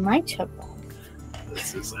 that's my churro.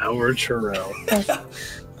 This is our churro.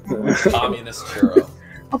 Communist churro.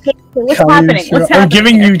 Okay, so what's Communist happening? What's churro. I'm happening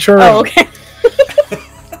giving here? you churro. Oh, okay.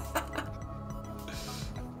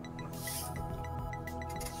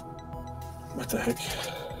 What the heck?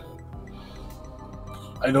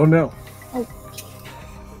 I don't know. Oh.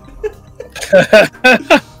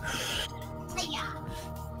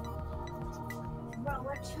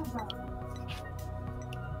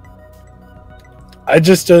 I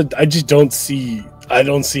just don't see. I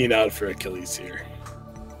don't see an out for Achilles here.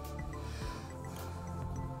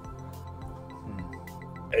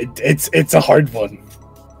 It's a hard one.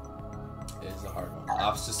 It is a hard one.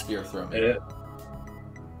 Opposite sphere throw me. Yeah.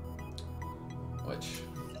 Which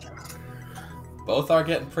both are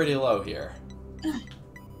getting pretty low here.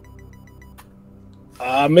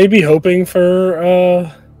 Maybe hoping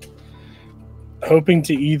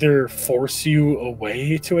to either force you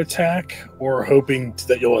away to attack, or hoping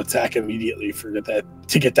that you'll attack immediately to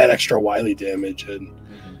get that extra wily damage. And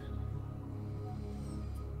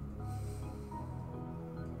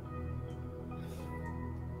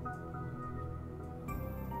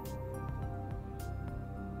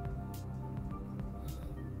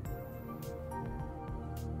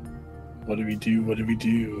what do we do? What do we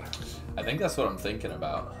do? I think that's what I'm thinking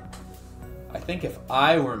about. I think if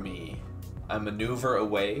I were me, I maneuver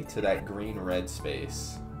away to that green-red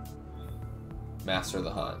space, master the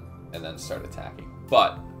hunt, and then start attacking.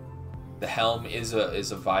 But the helm is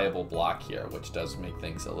a viable block here, which does make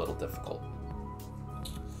things a little difficult.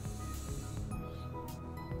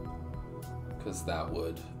 Because that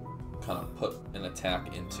would kind of put an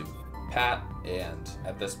attack into Pat, and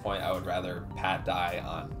at this point I would rather Pat die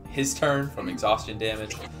on his turn from exhaustion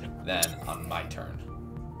damage than on my turn.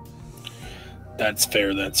 That's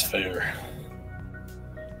fair, that's fair.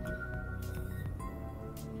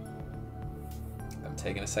 I'm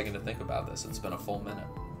taking a second to think about this. It's been a full minute.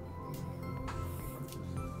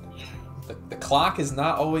 The clock is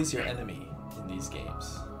not always your enemy in these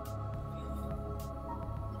games.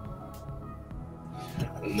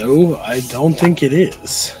 No, I don't think it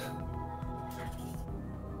is.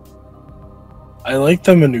 I like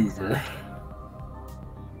the maneuver.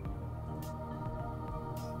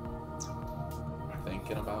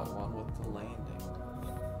 Thinking about one with the landing.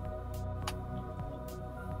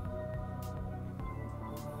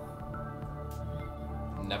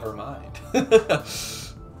 Never mind.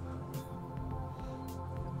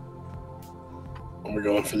 We're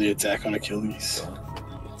going for the attack on Achilles. Going for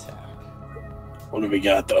the attack. What do we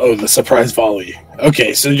got? Oh, the surprise volley.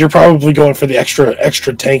 Okay, so you're probably going for the extra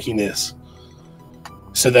tankiness,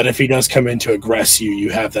 so that if he does come in to aggress you, you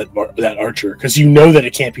have that archer, because you know that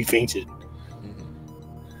it can't be fainted.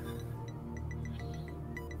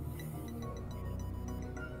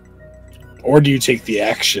 Or do you take the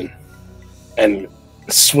action and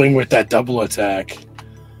swing with that double attack?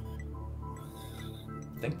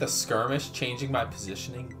 I think the skirmish changing my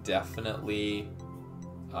positioning definitely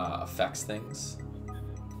affects things.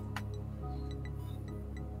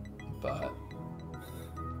 But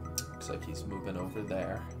looks like he's moving over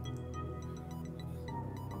there.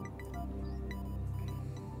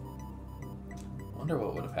 Wonder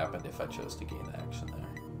what would have happened if I chose to gain action there.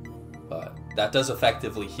 But that does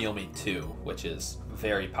effectively heal me too, which is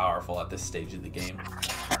very powerful at this stage of the game.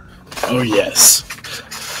 Oh, yes.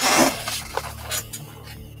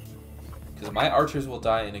 Because my archers will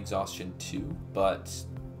die in exhaustion too, but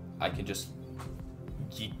I can just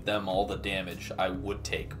yeet them all the damage I would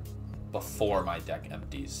take before my deck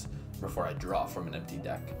empties, before I draw from an empty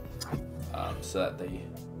deck, so that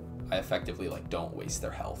I effectively don't waste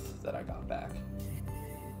their health that I got back.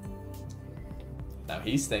 Now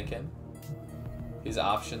he's thinking. His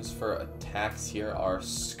options for attacks here are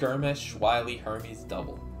Skirmish, Wily, Hermes,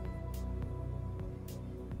 Double.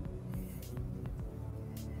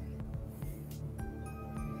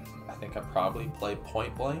 I think I probably play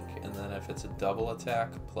Point Blank, and then if it's a double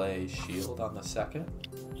attack, play Shield on the second.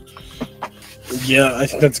 Yeah, I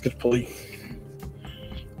think that's a good play.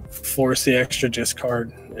 Force the extra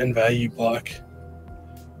discard and value block.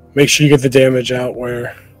 Make sure you get the damage out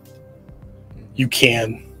where you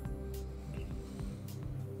can.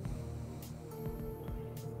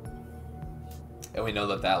 And we know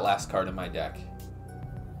that that last card in my deck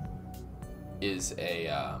is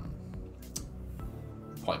a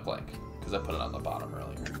Point Blank, because I put it on the bottom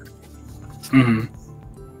earlier. Mm-hmm.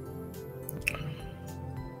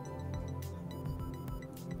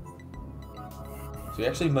 So he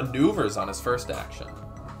actually maneuvers on his first action.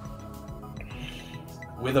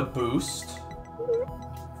 With a boost.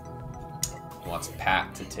 He wants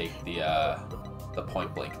Pat to take the the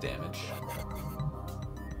point blank damage.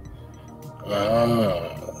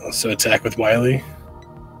 So attack with Wily.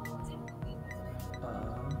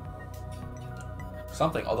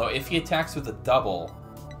 Something. Although if he attacks with a double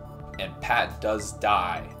and Pat does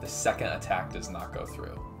die, the second attack does not go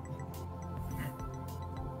through.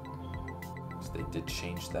 So they did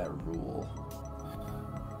change that rule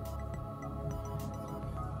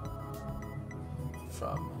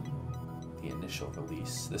from the initial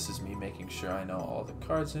release. This is me making sure I know all the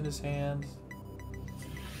cards in his hand.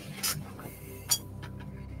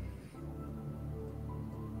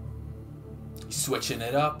 Switching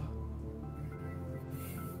it up.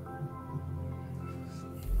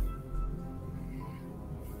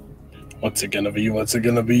 What's it gonna be? What's it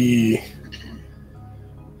gonna be?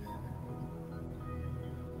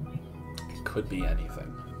 Could be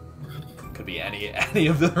anything. Could be any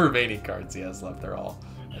of the remaining cards he has left. They're all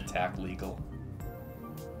attack legal.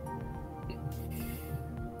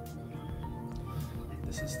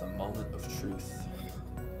 This is the moment of truth.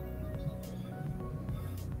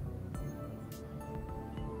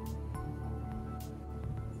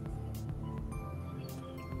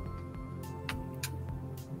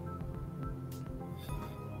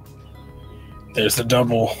 There's the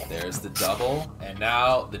double. There's the double. And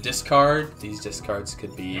now the discard. These discards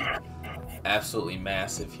could be absolutely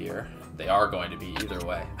massive here. They are going to be either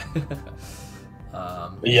way.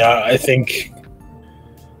 Yeah, I think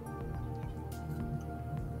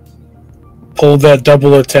pull that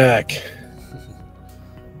double attack. I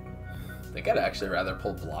think I'd actually rather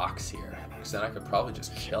pull blocks here, because then I could probably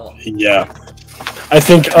just kill him. Yeah. I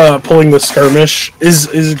think pulling the skirmish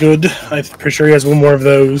is good. I'm pretty sure he has one more of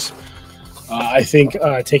those. I think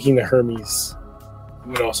taking the Hermes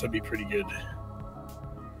would also be pretty good.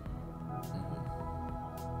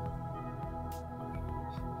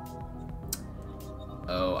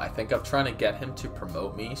 Oh, I think I'm trying to get him to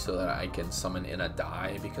promote me so that I can summon in a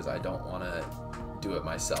die, because I don't want to do it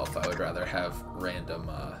myself. I would rather have random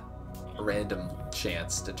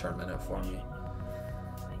chance determine it for me.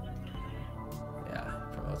 Yeah,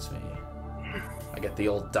 promotes me. I get the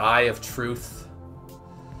old die of truth.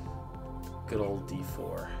 Good old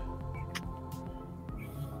D4.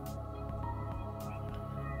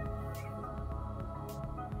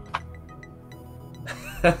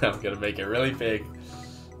 I'm gonna make it really big.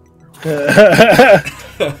 Eat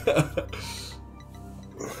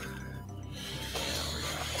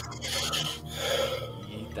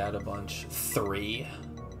that a bunch. 3.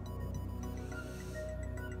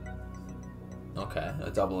 Okay,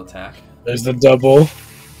 a double attack. There's the double.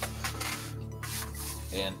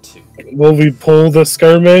 And 2. Will we pull the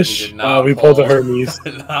skirmish? We pulled the Hermes.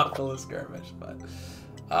 Not pull the skirmish, but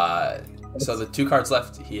so the 2 cards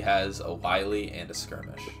left, he has a Wily and a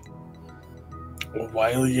skirmish. A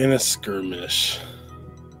Wily and a skirmish.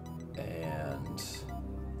 And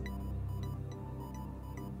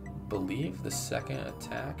believe the second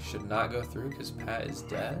attack should not go through because Pat is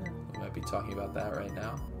dead. We might be talking about that right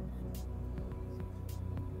now.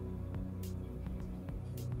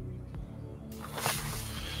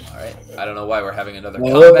 Alright, I don't know why we're having another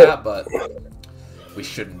combat, but we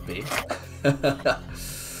shouldn't be.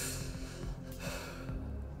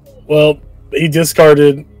 Well, he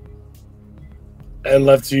discarded and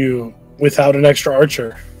left you without an extra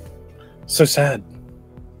archer. So sad.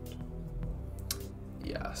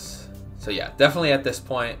 Yes. So yeah, definitely at this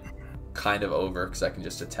point, kind of over, because I can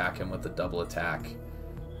just attack him with a double attack.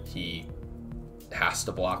 He has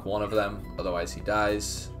to block one of them, otherwise he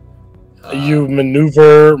dies. You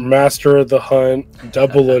maneuver, master of the hunt,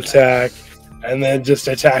 double attack, and then just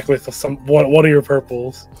attack with one of your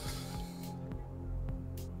purples.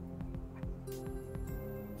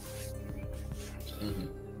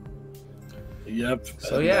 Yep.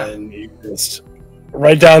 So and yeah, then you just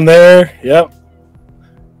right down there. Yep.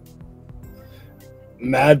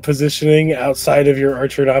 Mad positioning outside of your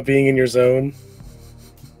archer not being in your zone.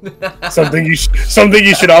 Something you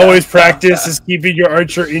should always practice is keeping your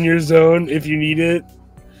archer in your zone if you need it.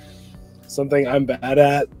 Something I'm bad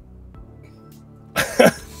at.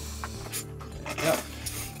 Yep.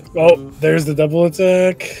 Oh, there's the double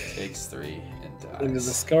attack. Takes 3 and dies. Into the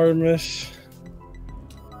skirmish.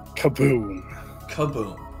 Kaboom.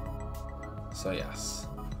 Kaboom. So yes,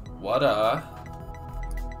 what a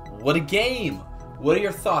game. What are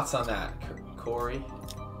your thoughts on that, Corey?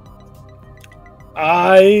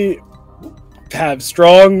 I have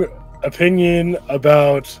strong opinion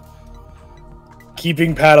about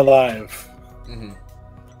keeping Pat alive. Mm-hmm.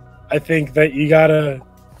 I think that you gotta,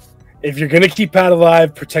 if you're gonna keep Pat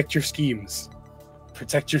alive, protect your schemes.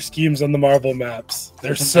 Protect your schemes on the marble maps.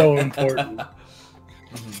 They're so important.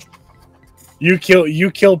 Mm-hmm. You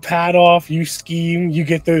kill Pat off, you scheme, you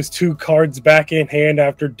get those 2 cards back in hand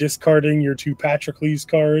after discarding your 2 Patroclus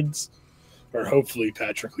cards. Or hopefully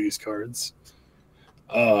Patroclus cards.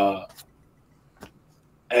 And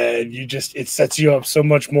it sets you up so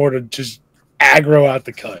much more to just aggro out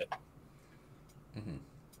the cut. Mm-hmm.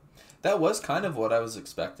 That was kind of what I was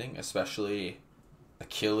expecting, especially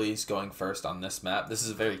Achilles going first on this map. This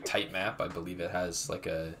is a very tight map. I believe it has like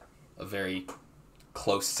a very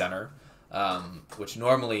close center. Which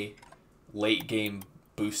normally late game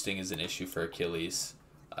boosting is an issue for Achilles,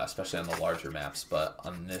 especially on the larger maps, but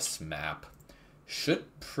on this map should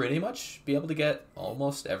pretty much be able to get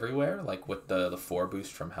almost everywhere, like with the 4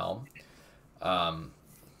 boost from Helm. I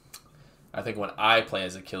think when I play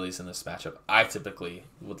as Achilles in this matchup, I typically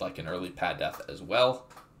would like an early pad death as well,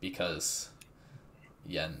 because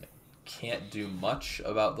Yen can't do much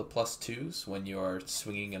about the +2s when you are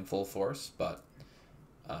swinging in full force, but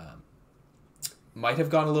might have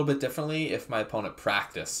gone a little bit differently if my opponent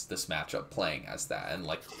practiced this matchup playing as that. And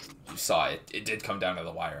like you saw, it did come down to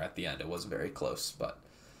the wire at the end. It was very close, but...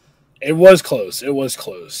 It was close. It was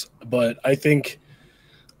close. But I think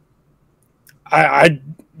I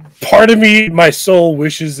part of me, my soul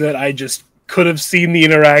wishes that I just could have seen the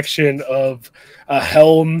interaction of a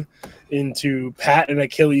Helm into Pat and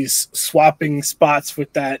Achilles swapping spots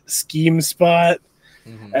with that scheme spot.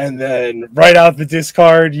 Mm-hmm. And then right out the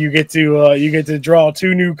discard, you get to draw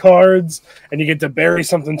 2 new cards, and you get to bury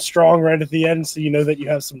something strong right at the end, so you know that you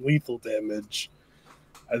have some lethal damage.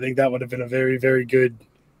 I think that would have been a very, very good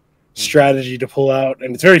strategy to pull out,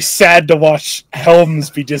 and it's very sad to watch Helms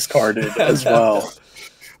be discarded as well.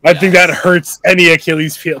 I think that hurts any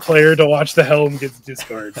Achilles player to watch the Helm get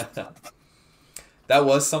discarded. That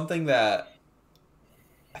was something that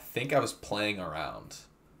I think I was playing around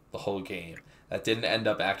the whole game. That didn't end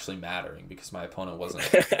up actually mattering because my opponent wasn't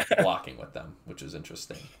blocking with them, which is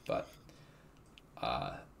interesting. But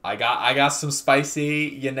I got some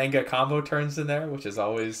spicy Yennenga combo turns in there, which is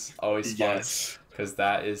always fun. Yes. Because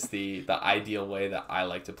that is the ideal way that I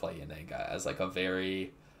like to play Yennenga, as like a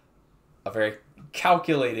very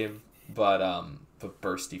calculative but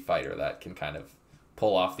bursty fighter that can kind of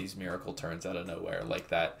pull off these miracle turns out of nowhere, like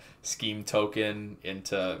that scheme token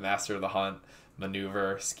into Master of the Hunt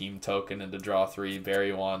maneuver, scheme token into draw 3,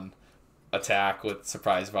 bury 1, attack with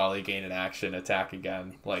surprise volley, gain an action, attack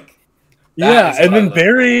again. Like, yeah, and then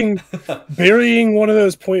burying one of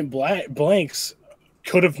those point blanks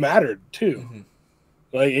could have mattered too. Mm-hmm.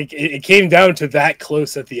 Like it came down to that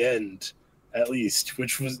close at the end, at least,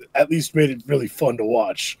 which was at least made it really fun to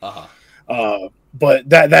watch. But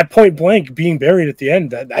that point blank being buried at the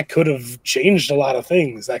end, that could have changed a lot of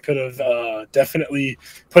things. That could have definitely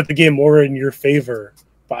put the game more in your favor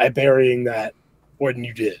by burying that when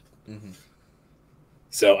you did. Mm-hmm.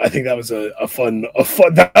 So I think that was a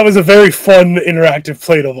very fun interactive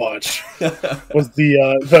play to watch. Was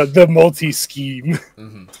the multi scheme.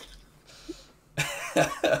 Mm-hmm.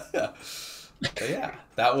 But yeah,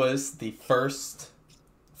 that was the first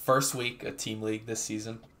week of Team League this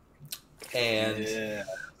season. And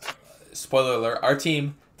spoiler alert, our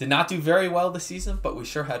team did not do very well this season, but we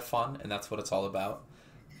sure had fun, and that's what it's all about.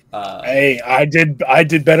 Hey, I did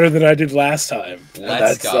better than I did last time.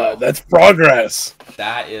 Let's go. That's progress.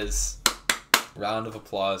 That is round of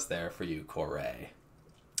applause there for you, Corey.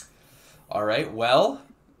 All right, well,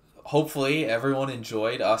 hopefully everyone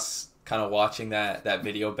enjoyed us kind of watching that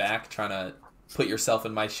video back, trying to put yourself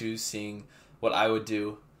in my shoes, seeing what I would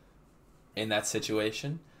do in that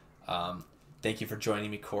situation. Thank you for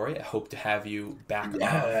joining me, Corey. I hope to have you back on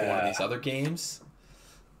for one of these other games.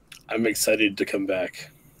 I'm excited to come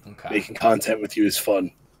back. Okay. Making content with you is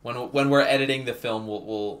fun. When we're editing the film,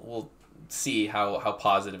 we'll see how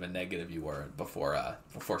positive and negative you were before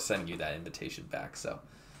sending you that invitation back. So,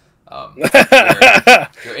 your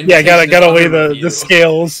gotta weigh the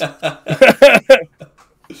scales.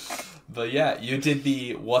 But yeah, you did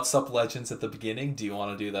the "What's Up, Legends" at the beginning. Do you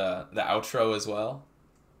want to do the outro as well?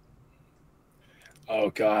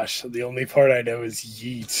 Oh gosh, the only part I know is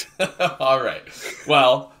yeet. All right.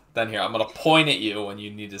 Well, then here, I'm going to point at you when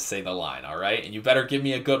you need to say the line, all right? And you better give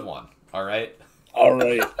me a good one, all right? All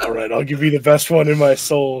right. I'll give you the best one in my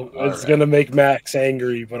soul. It's going to make Max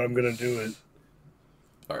angry, but I'm going to do it.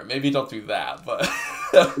 All right, maybe don't do that, but...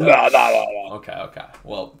 No. Okay.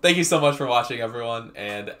 Well, thank you so much for watching, everyone.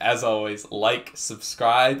 And as always, like,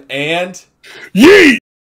 subscribe, and... Yeet!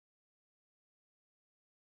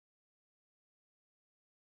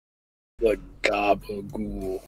 The gabagool.